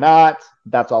 some are not.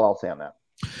 That's all I'll say on that.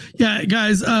 Yeah,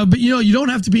 guys, but you don't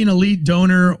have to be an elite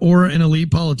donor or an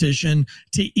elite politician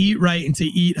to eat right and to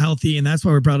eat healthy. And that's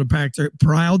why we're proud to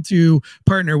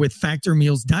partner with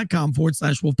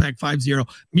factormeals.com/Wolfpack50.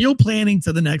 Meal planning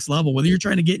to the next level, whether you're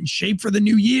trying to get in shape for the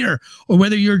new year or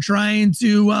whether you're trying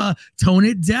to tone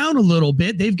it down a little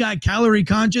bit. They've got calorie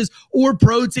conscious or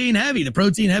protein heavy. The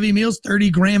protein heavy meals, 30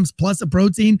 grams plus of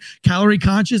protein, calorie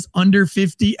conscious under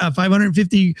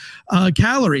 550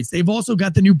 calories. They've also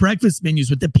got the new breakfast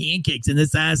menus with the pancakes and the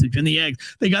sausage and the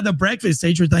eggs. They got the breakfast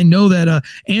stage, which I know that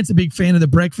Ant's a big fan of the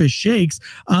breakfast shakes.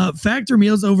 Factor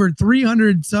Meals, over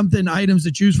 300 something items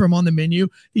to choose from on the menu.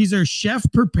 These are chef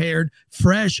prepared,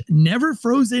 fresh, never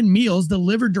frozen meals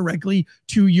delivered directly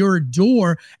to your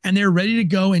door, and they're ready to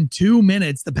go in 2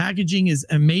 minutes. The packaging is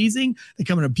amazing. They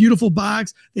come in a beautiful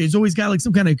box. They've always got like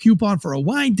some kind of coupon for a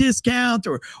wine discount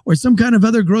or some kind of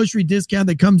other grocery discount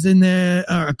that comes in there,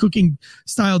 a cooking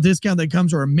style discount that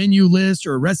comes, or a menu list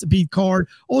or a recipe card,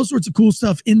 all sorts of cool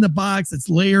stuff in the box. It's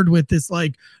layered with this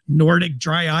like Nordic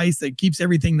dry ice that keeps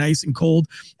everything nice and cold.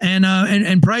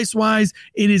 And price wise,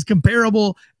 it is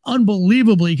comparable,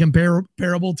 unbelievably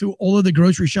comparable to all of the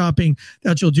grocery shopping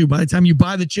that you'll do. By the time you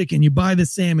buy the chicken, you buy the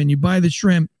salmon, you buy the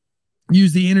shrimp,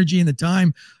 use the energy and the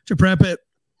time to prep it,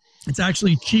 it's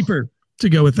actually cheaper to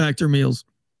go with Factor Meals.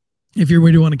 If you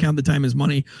really want to count the time as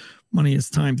money is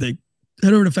time. They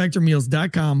head over to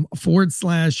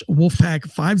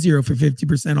factormeals.com/Wolfpack50 for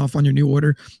 50% off on your new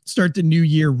order. Start the new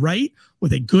year right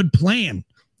with a good plan.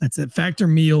 That's at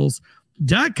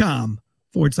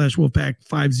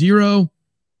factormeals.com/Wolfpack50.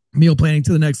 Meal planning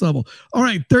to the next level. All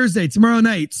right, Thursday, tomorrow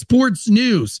night, sports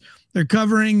news. They're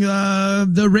covering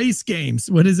the race games.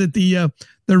 What is it? The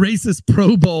racist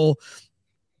Pro Bowl,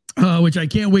 which I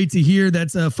can't wait to hear.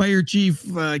 That's Fire Chief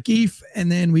Keefe,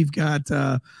 and then we've got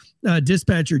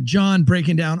Dispatcher John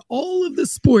breaking down all of the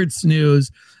sports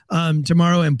news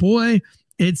tomorrow. And boy,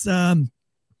 it's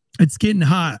It's getting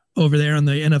hot over there on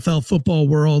the NFL football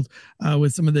world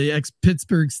with some of the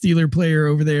ex-Pittsburgh Steeler player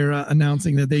over there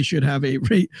announcing that they should have a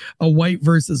white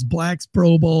versus blacks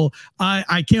Pro Bowl.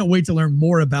 I can't wait to learn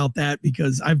more about that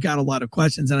because I've got a lot of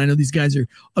questions, and I know these guys are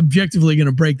objectively going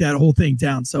to break that whole thing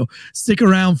down. So stick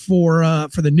around for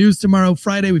the news tomorrow.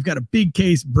 Friday, we've got a big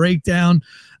case breakdown,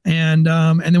 and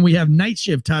then we have Night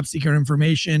Shift top secret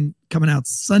information coming out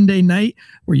Sunday night,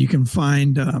 where you can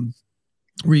find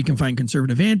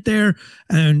Conservative Ant there,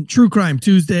 and True Crime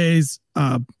Tuesdays,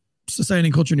 Society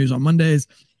and Culture News on Mondays.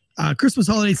 Christmas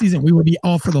holiday season, we will be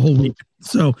off for the whole week.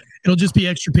 So it'll just be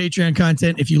extra Patreon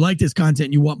content. If you like this content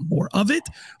and you want more of it,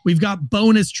 we've got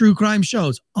bonus true crime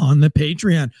shows on the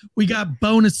Patreon. We got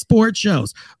bonus sports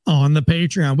shows on the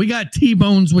Patreon. We got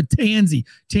T-Bones with Tansy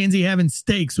having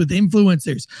steaks with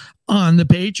influencers on the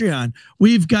Patreon.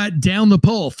 We've got Down the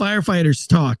Pole, Firefighters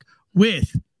Talk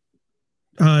with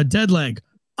Deadleg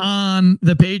on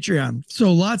the Patreon.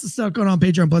 So lots of stuff going on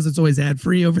Patreon. Plus, it's always ad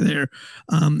free over there.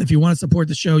 If you want to support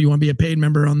the show, you want to be a paid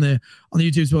member on the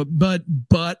YouTube. But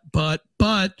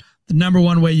the number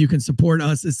one way you can support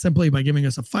us is simply by giving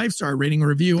us a 5-star rating or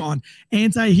review on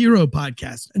Anti-Hero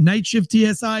Podcast, Night Shift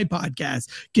TSI Podcast,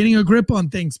 Getting a Grip on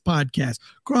Things Podcast,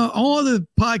 all the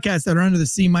podcasts that are under the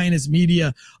C-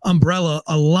 Media umbrella.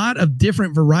 A lot of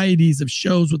different varieties of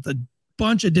shows with a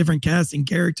bunch of different casting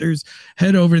characters.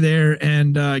 Head over there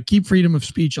and keep freedom of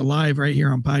speech alive right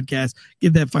here on podcast.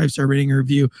 Give that 5-star rating or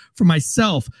review. For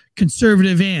myself,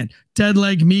 Conservative Ant,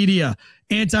 Deadleg Media,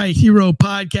 Anti-Hero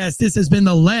Podcast, this has been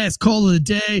the last call of the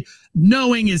day.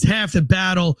 Knowing is half the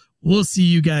battle. We'll see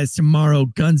you guys tomorrow.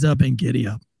 Guns up and giddy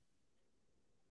up.